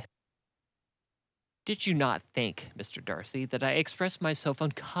said, "Did you not think, Mr. Darcy, that I expressed myself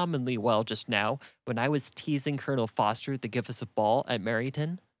uncommonly well just now when I was teasing Colonel Foster to give us a ball at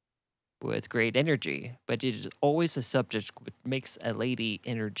Meryton?" "With great energy, but it is always a subject which makes a lady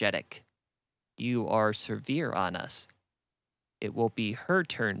energetic. You are severe on us." "It will be her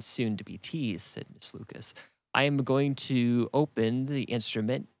turn soon to be teased," said Miss Lucas. "I am going to open the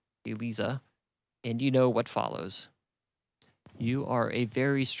instrument, Eliza, and you know what follows. You are a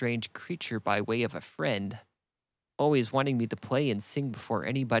very strange creature by way of a friend, always wanting me to play and sing before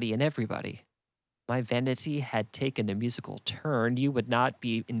anybody and everybody. My vanity had taken a musical turn, you would not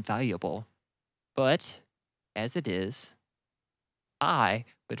be invaluable. But, as it is, I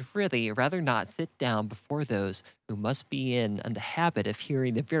would really rather not sit down before those who must be in the habit of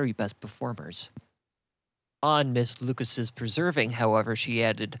hearing the very best performers." On Miss Lucas's preserving, however, she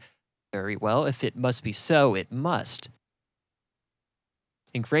added, "Very well, if it must be so, it must."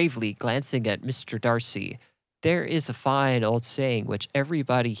 And gravely glancing at Mr. Darcy, "There is a fine old saying which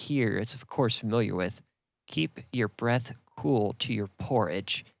everybody here is of course familiar with. Keep your breath cool to your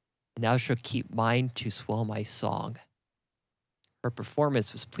porridge, and I shall keep mine to swell my song." Her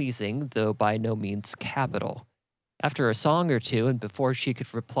performance was pleasing, though by no means capital. After a song or two, and before she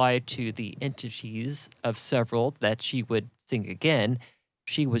could reply to the entities of several that she would sing again,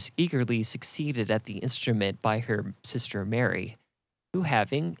 she was eagerly succeeded at the instrument by her sister Mary, who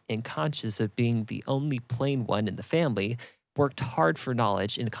having, and conscious of being the only plain one in the family, worked hard for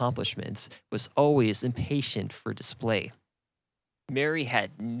knowledge and accomplishments, was always impatient for display. Mary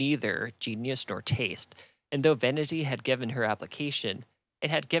had neither genius nor taste, and though vanity had given her application, it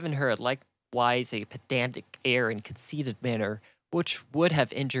had given her likewise a pedantic air and conceited manner, which would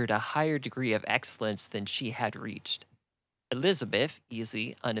have injured a higher degree of excellence than she had reached. Elizabeth,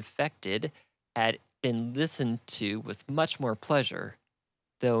 easy, unaffected, had been listened to with much more pleasure,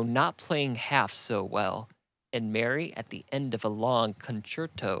 though not playing half so well, and Mary, at the end of a long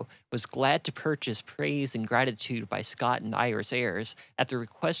concerto, was glad to purchase praise and gratitude by Scott and Irish airs at the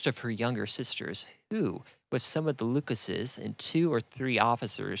request of her younger sisters, who, with some of the Lucases and two or three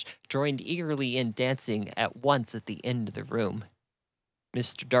officers, joined eagerly in dancing at once at the end of the room.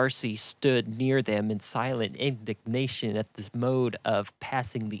 Mr. Darcy stood near them in silent indignation at this mode of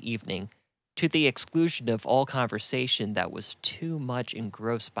passing the evening, to the exclusion of all conversation that was too much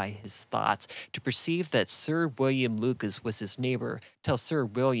engrossed by his thoughts to perceive that Sir William Lucas was his neighbor, till Sir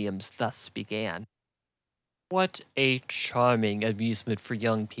William's thus began. "What a charming amusement for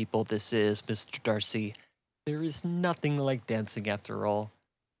young people this is, Mr. Darcy. There is nothing like dancing after all.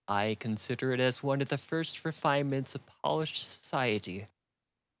 I consider it as one of the first refinements of polished society."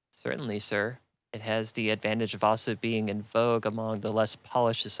 "Certainly, sir. It has the advantage of also being in vogue among the less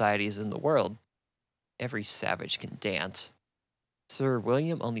polished societies in the world. Every savage can dance." Sir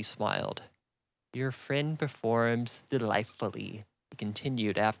William only smiled. "Your friend performs delightfully," he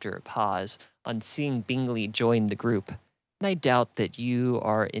continued after a pause, on seeing Bingley join the group, "and I doubt that you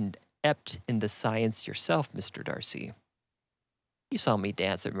are inept in the science yourself, Mr. Darcy." "You saw me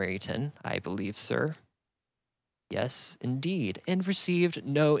dance at Meryton, I believe, sir." "Yes, indeed, and received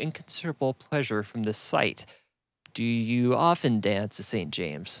no inconsiderable pleasure from the sight. Do you often dance at St.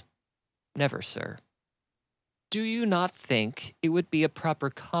 James?" "Never, sir." Do you not think it would be a proper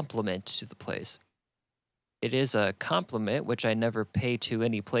compliment to the place? It is a compliment which I never pay to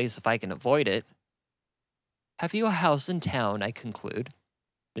any place if I can avoid it. Have you a house in town, I conclude?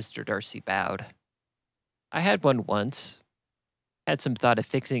 Mr. Darcy bowed. I had one once. Had some thought of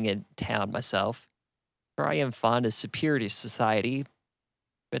fixing it in town myself, for I am fond of superior society,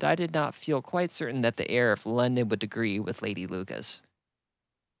 but I did not feel quite certain that the air of London would agree with Lady Lucas.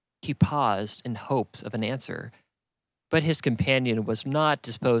 He paused in hopes of an answer, but his companion was not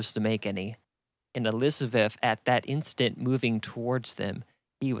disposed to make any, and Elizabeth at that instant moving towards them,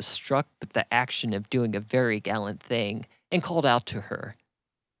 he was struck with the action of doing a very gallant thing, and called out to her,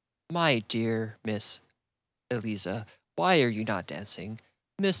 "My dear Miss Eliza, why are you not dancing?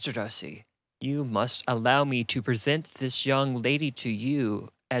 Mr. Darcy, you must allow me to present this young lady to you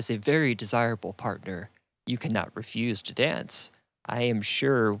as a very desirable partner. You cannot refuse to dance, I am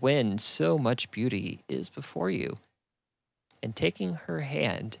sure, when so much beauty is before you." And taking her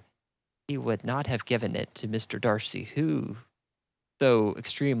hand, he would not have given it to Mr. Darcy, who, though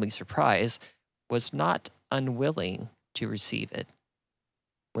extremely surprised, was not unwilling to receive it,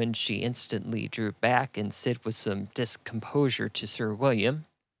 when she instantly drew back and said with some discomposure to Sir William,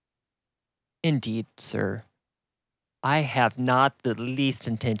 "Indeed, sir, I have not the least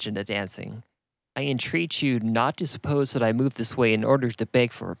intention of dancing. I entreat you not to suppose that I move this way in order to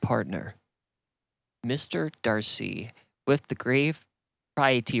beg for a partner." Mr. Darcy, with the grave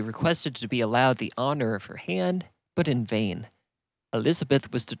propriety, requested to be allowed the honor of her hand, but in vain.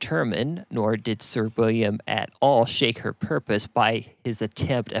 Elizabeth was determined, nor did Sir William at all shake her purpose by his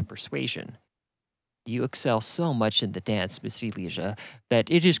attempt at persuasion. "You excel so much in the dance, Miss Elijah, that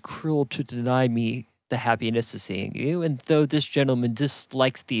it is cruel to deny me the happiness of seeing you, and though this gentleman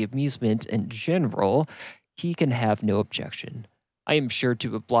dislikes the amusement in general, he can have no objection. I am sure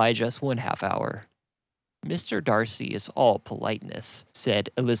to oblige us 1/2 hour." "Mr. Darcy is all politeness," said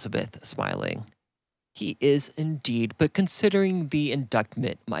Elizabeth, smiling. "He is indeed, but considering the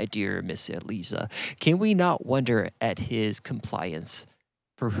inducement, my dear Miss Eliza, can we not wonder at his compliance?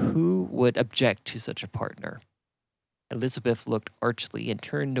 For who would object to such a partner?" Elizabeth looked archly and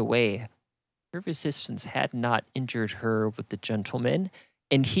turned away. Her resistance had not injured her with the gentleman,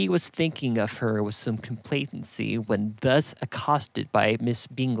 and he was thinking of her with some complacency when thus accosted by Miss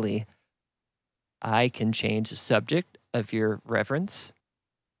Bingley. "I can change the subject of your reverence.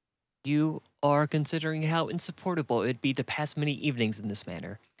 You are considering how insupportable it would be to pass many evenings in this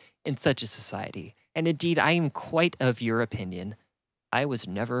manner, in such a society, and indeed I am quite of your opinion. I was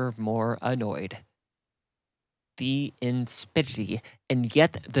never more annoyed. The insipidity, and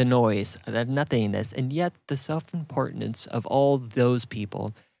yet the noise, the nothingness, and yet the self-importance of all those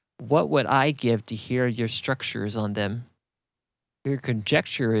people. What would I give to hear your structures on them? Your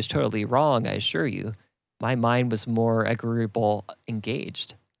conjecture is totally wrong, I assure you. My mind was more agreeable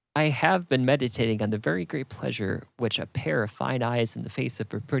engaged. I have been meditating on the very great pleasure which a pair of fine eyes in the face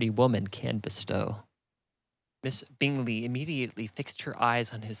of a pretty woman can bestow." Miss Bingley immediately fixed her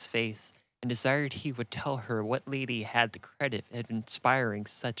eyes on his face, and desired he would tell her what lady had the credit of inspiring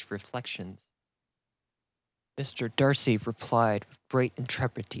such reflections. Mr. Darcy replied with great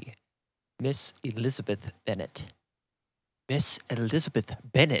intrepidity, "Miss Elizabeth Bennet." "Miss Elizabeth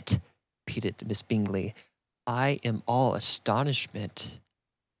Bennet!" repeated Miss Bingley. "I am all astonishment.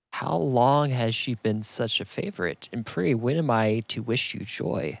 How long has she been such a favorite? And pray, when am I to wish you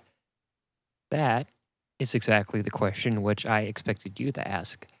joy?" "That is exactly the question which I expected you to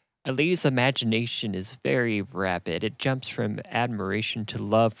ask. A lady's imagination is very rapid. It jumps from admiration to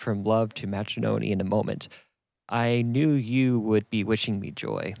love, from love to matrimony in a moment. I knew you would be wishing me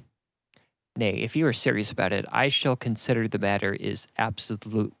joy. Nay, if you are serious about it, I shall consider the matter is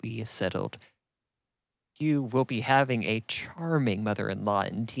absolutely settled. You will be having a charming mother-in-law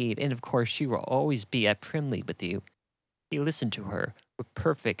indeed, and of course she will always be at Primley with you." He listened to her with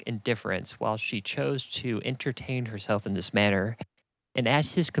perfect indifference while she chose to entertain herself in this manner, and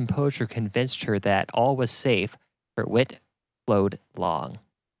as his composure convinced her that all was safe, her wit flowed long.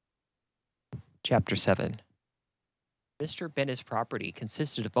 Chapter 7. Mr. Bennet's property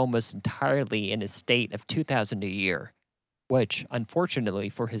consisted of almost entirely an estate of 2,000 a year, which, unfortunately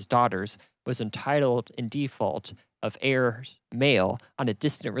for his daughters, was entitled in default of heirs male on a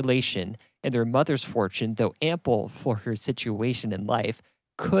distant relation, and their mother's fortune, though ample for her situation in life,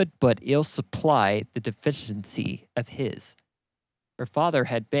 could but ill supply the deficiency of his. Her father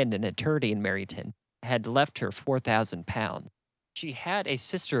had been an attorney in Meryton, and had left her £4,000. She had a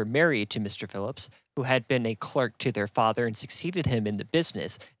sister married to Mr. Phillips, who had been a clerk to their father and succeeded him in the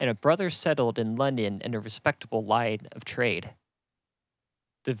business, and a brother settled in London in a respectable line of trade.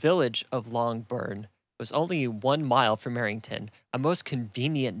 The village of Longbourn was only 1 mile from Merrington, a most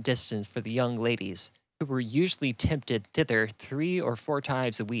convenient distance for the young ladies, who were usually tempted thither 3 or 4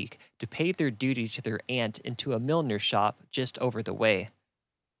 times a week to pay their duty to their aunt into a milliner's shop just over the way.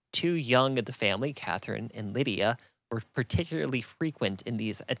 Two young of the family, Catherine and Lydia, were particularly frequent in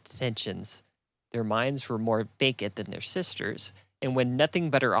these attentions. Their minds were more vacant than their sisters', and when nothing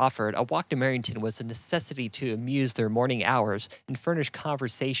better offered, a walk to Merrington was a necessity to amuse their morning hours and furnish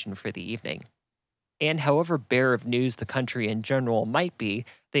conversation for the evening. And however bare of news the country in general might be,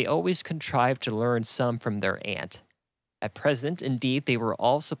 they always contrived to learn some from their aunt. At present, indeed, they were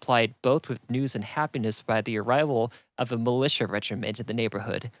all supplied both with news and happiness by the arrival of a militia regiment in the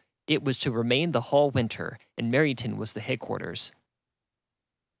neighborhood. It was to remain the whole winter, and Merryton was the headquarters.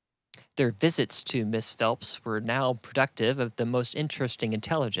 Their visits to Miss Phelps were now productive of the most interesting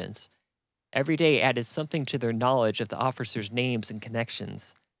intelligence. Every day added something to their knowledge of the officers' names and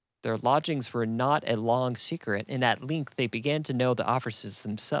connections. Their lodgings were not a long secret, and at length they began to know the officers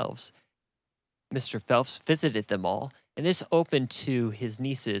themselves. Mr. Phelps visited them all, and this opened to his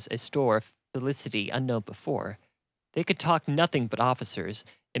nieces a store of felicity unknown before. They could talk nothing but officers,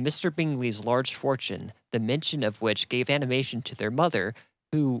 and Mr. Bingley's large fortune, the mention of which gave animation to their mother,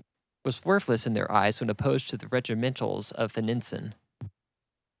 who was worthless in their eyes when opposed to the regimentals of an ensign.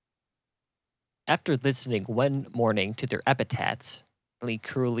 After listening one morning to their epithets, Lee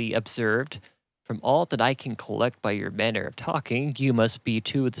cruelly observed, "From all that I can collect by your manner of talking, you must be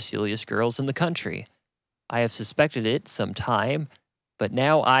two of the silliest girls in the country. I have suspected it some time, but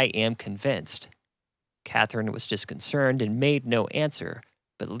now I am convinced." Catherine was disconcerted and made no answer,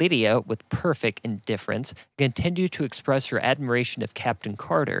 but Lydia, with perfect indifference, continued to express her admiration of Captain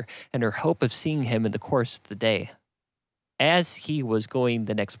Carter and her hope of seeing him in the course of the day, as he was going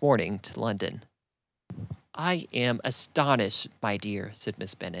the next morning to London. "I am astonished, my dear," said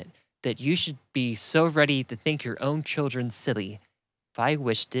Miss Bennet, "that you should be so ready to think your own children silly. If I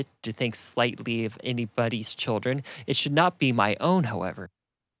wished it to think slightly of anybody's children, it should not be my own, however.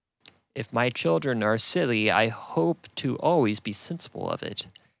 If my children are silly, I hope to always be sensible of it.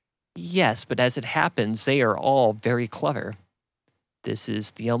 Yes, but as it happens, they are all very clever. This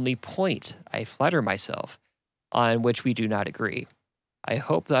is the only point, I flatter myself, on which we do not agree. I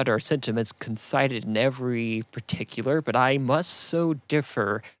hope that our sentiments coincided in every particular, but I must so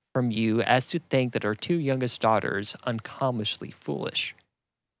differ from you as to think that our two youngest daughters uncommonly foolish.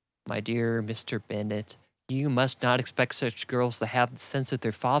 My dear Mr. Bennet, you must not expect such girls to have the sense of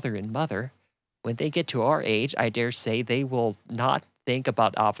their father and mother. When they get to our age, I dare say they will not think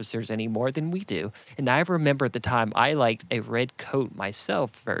about officers any more than we do. And I remember the time I liked a red coat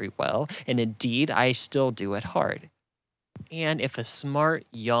myself very well, and indeed I still do at heart. And if a smart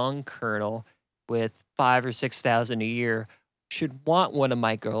young colonel with 5 or 6 thousand a year should want one of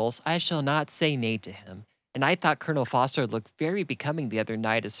my girls, I shall not say nay to him. And I thought Colonel Foster looked very becoming the other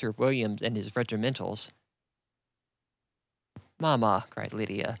night at Sir William's and his regimentals." "Mamma," cried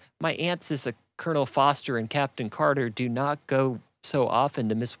Lydia, "my aunt says that Colonel Foster and Captain Carter do not go so often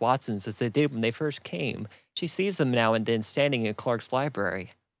to Miss Watson's as they did when they first came. She sees them now and then standing in Clark's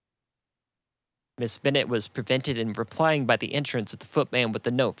library." Miss Bennet was prevented in replying by the entrance of the footman with the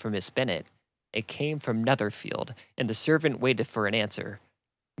note for Miss Bennet. It came from Netherfield, and the servant waited for an answer.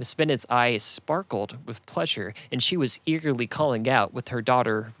 Miss Bennet's eyes sparkled with pleasure, and she was eagerly calling out with her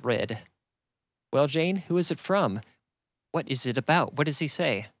daughter read. "Well, Jane, who is it from? What is it about? What does he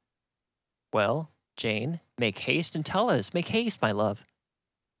say?" "Well, Jane, make haste and tell us. Make haste, my love."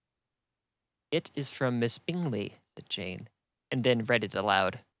 "It is from Miss Bingley," said Jane, and then read it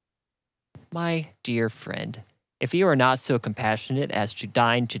aloud. "My dear friend, if you are not so compassionate as to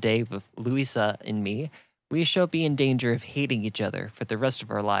dine today with Louisa and me, we shall be in danger of hating each other for the rest of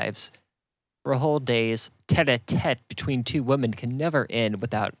our lives. For a whole day's tete-a-tete between two women can never end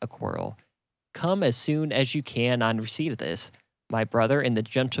without a quarrel. Come as soon as you can on receipt of this. My brother and the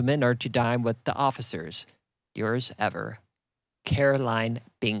gentlemen are to dine with the officers. Yours ever, Caroline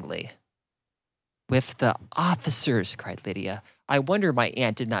Bingley." "With the officers!" cried Lydia. "I wonder my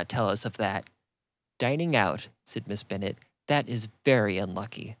aunt did not tell us of that." "Dining out," said Miss Bennet. "That is very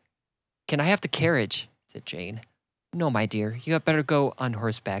unlucky." "Can I have the carriage?" said Jane. "No, my dear, you had better go on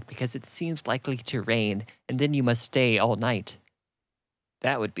horseback, because it seems likely to rain, and then you must stay all night."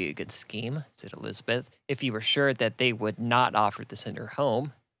 "That would be a good scheme," said Elizabeth, "if you were sure that they would not offer to send her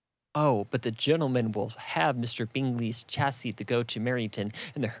home." "Oh, but the gentlemen will have Mr. Bingley's chassis to go to Merrington,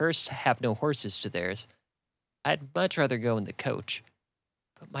 and the Hursts have no horses to theirs. I'd much rather go in the coach."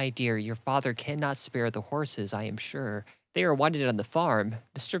 "But, my dear, your father cannot spare the horses, I am sure. They are wanted on the farm.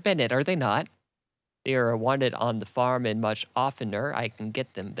 Mr. Bennet, are they not?" "They are wanted on the farm, and much oftener I can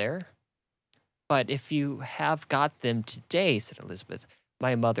get them there." But if you have got them today, said Elizabeth,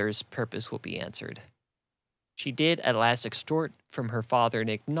 my mother's purpose will be answered. She did at last extort from her father an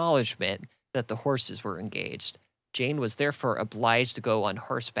acknowledgment that the horses were engaged. Jane was therefore obliged to go on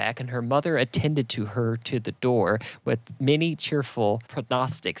horseback, and her mother attended to her to the door with many cheerful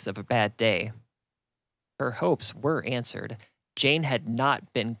prognostics of a bad day. Her hopes were answered. Jane had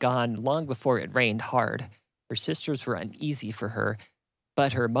not been gone long before it rained hard. Her sisters were uneasy for her,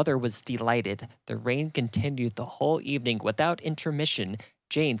 but her mother was delighted. The rain continued the whole evening without intermission.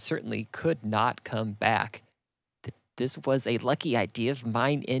 Jane certainly could not come back. This was a lucky idea of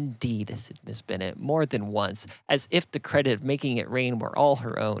mine indeed, said Miss Bennet more than once, as if the credit of making it rain were all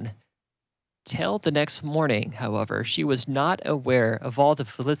her own. Till the next morning, however, she was not aware of all the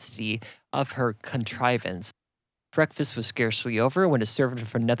felicity of her contrivance. Breakfast was scarcely over when a servant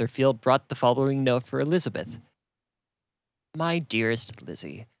from Netherfield brought the following note for Elizabeth. My dearest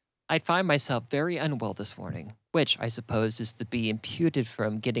Lizzie, I find myself very unwell this morning, which I suppose is to be imputed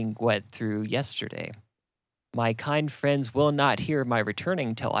from getting wet through yesterday. My kind friends will not hear of my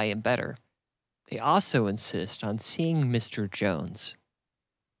returning till I am better. They also insist on seeing Mr. Jones.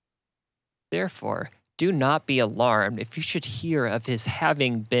 Therefore, do not be alarmed if you should hear of his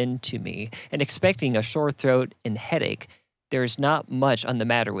having been to me, and expecting a sore throat and headache. There is not much on the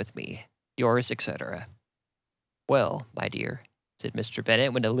matter with me. Yours, etc. Well, my dear, said Mr.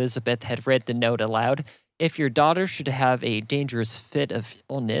 Bennet when Elizabeth had read the note aloud, if your daughter should have a dangerous fit of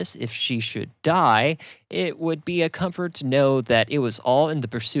illness, if she should die, it would be a comfort to know that it was all in the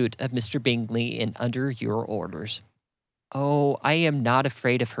pursuit of Mr. Bingley and under your orders. Oh, I am not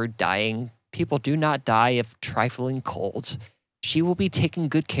afraid of her dying. People do not die of trifling colds. She will be taken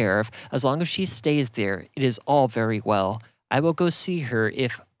good care of. As long as she stays there, it is all very well. I will go see her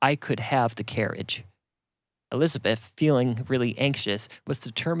if I could have the carriage. Elizabeth, feeling really anxious, was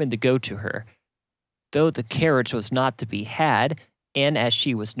determined to go to her. Though the carriage was not to be had, and as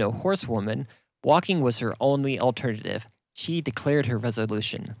she was no horsewoman, walking was her only alternative. She declared her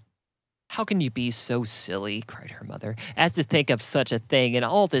resolution. How can you be so silly, cried her mother, as to think of such a thing in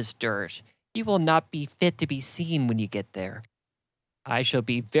all this dirt? You will not be fit to be seen when you get there. I shall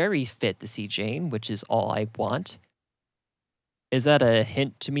be very fit to see Jane, which is all I want. Is that a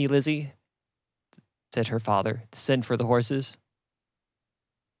hint to me, Lizzie? Said her father, to send for the horses.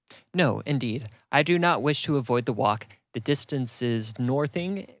 No, indeed. I do not wish to avoid the walk. The distance is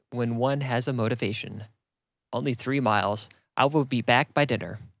northing when one has a motivation. Only 3 miles. I will be back by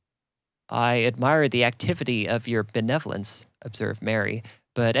dinner. I admire the activity of your benevolence, observed Mary,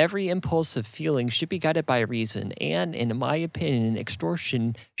 but every impulse of feeling should be guided by reason, and, in my opinion,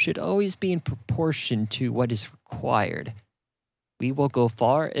 extortion should always be in proportion to what is required. We will go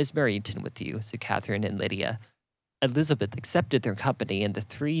far as Marrington with you, said Catherine and Lydia. Elizabeth accepted their company, and the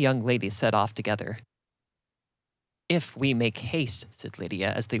 3 young ladies set off together. If we make haste, said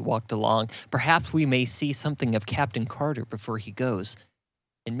Lydia, as they walked along, perhaps we may see something of Captain Carter before he goes.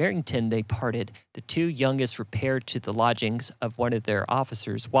 In Marrington they parted. The 2 youngest repaired to the lodgings of one of their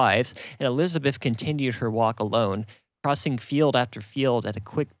officers' wives, and Elizabeth continued her walk alone, crossing field after field at a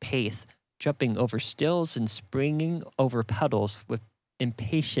quick pace, jumping over stills and springing over puddles with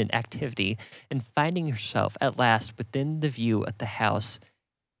impatient activity, and finding herself at last within the view of the house,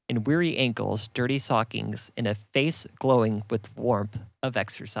 in weary ankles, dirty stockings, and a face glowing with warmth of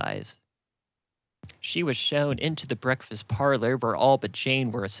exercise. She was shown into the breakfast parlor where all but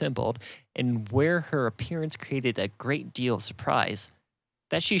Jane were assembled, and where her appearance created a great deal of surprise.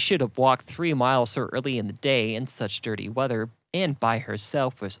 That she should have walked 3 miles so early in the day in such dirty weather, and by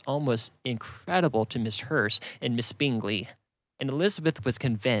herself, was almost incredible to Miss Hurst and Miss Bingley, and Elizabeth was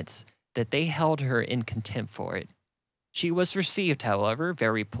convinced that they held her in contempt for it. She was received, however,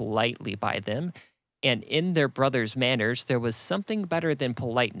 very politely by them, and in their brother's manners there was something better than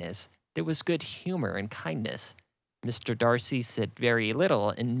politeness. There was good humor and kindness. Mr. Darcy said very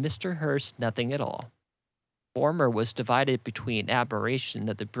little, and Mr. Hurst nothing at all. Former was divided between admiration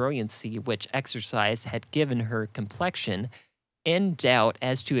of the brilliancy which exercise had given her complexion, and doubt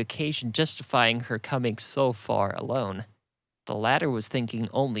as to occasion justifying her coming so far alone. The latter was thinking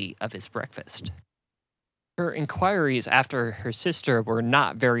only of his breakfast. Her inquiries after her sister were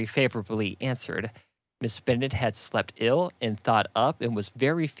not very favorably answered. Miss Bennet had slept ill and thought up and was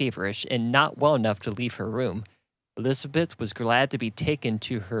very feverish and not well enough to leave her room. Elizabeth was glad to be taken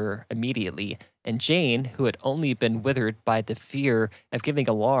to her immediately, and Jane, who had only been withered by the fear of giving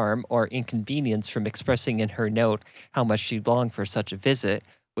alarm or inconvenience from expressing in her note how much she longed for such a visit,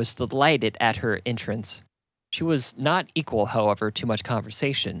 was delighted at her entrance. She was not equal, however, to much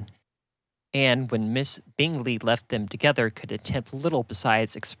conversation. and when Miss Bingley left them together, could attempt little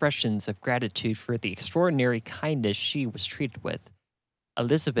besides expressions of gratitude for the extraordinary kindness she was treated with.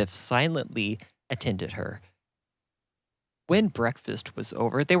 Elizabeth silently attended her. When breakfast was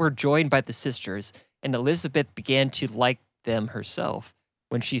over, they were joined by the sisters, and Elizabeth began to like them herself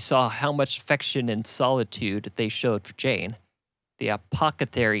when she saw how much affection and solitude they showed for Jane. The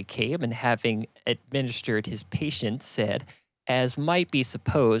apothecary came and, having administered his patient, said, as might be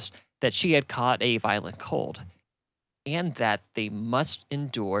supposed, that she had caught a violent cold, and that they must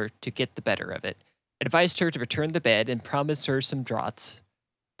endure to get the better of it, advised her to return to bed, and promised her some draughts.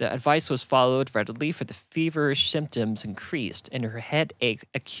 The advice was followed readily, for the feverish symptoms increased, and her head ached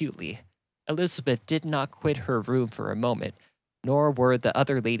acutely. Elizabeth did not quit her room for a moment, nor were the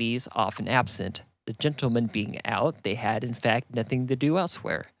other ladies often absent. The gentlemen being out, they had in fact nothing to do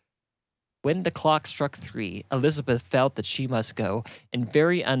elsewhere. When the clock struck 3, Elizabeth felt that she must go, and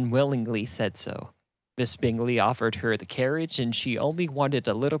very unwillingly said so. Miss Bingley offered her the carriage, and she only wanted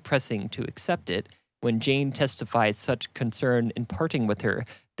a little pressing to accept it, when Jane testified such concern in parting with her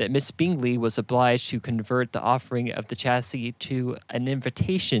that Miss Bingley was obliged to convert the offering of the chassis to an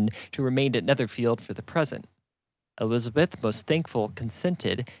invitation to remain at Netherfield for the present. Elizabeth, most thankful,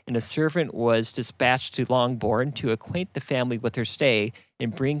 consented, and a servant was dispatched to Longbourn to acquaint the family with her stay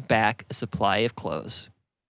and bring back a supply of clothes.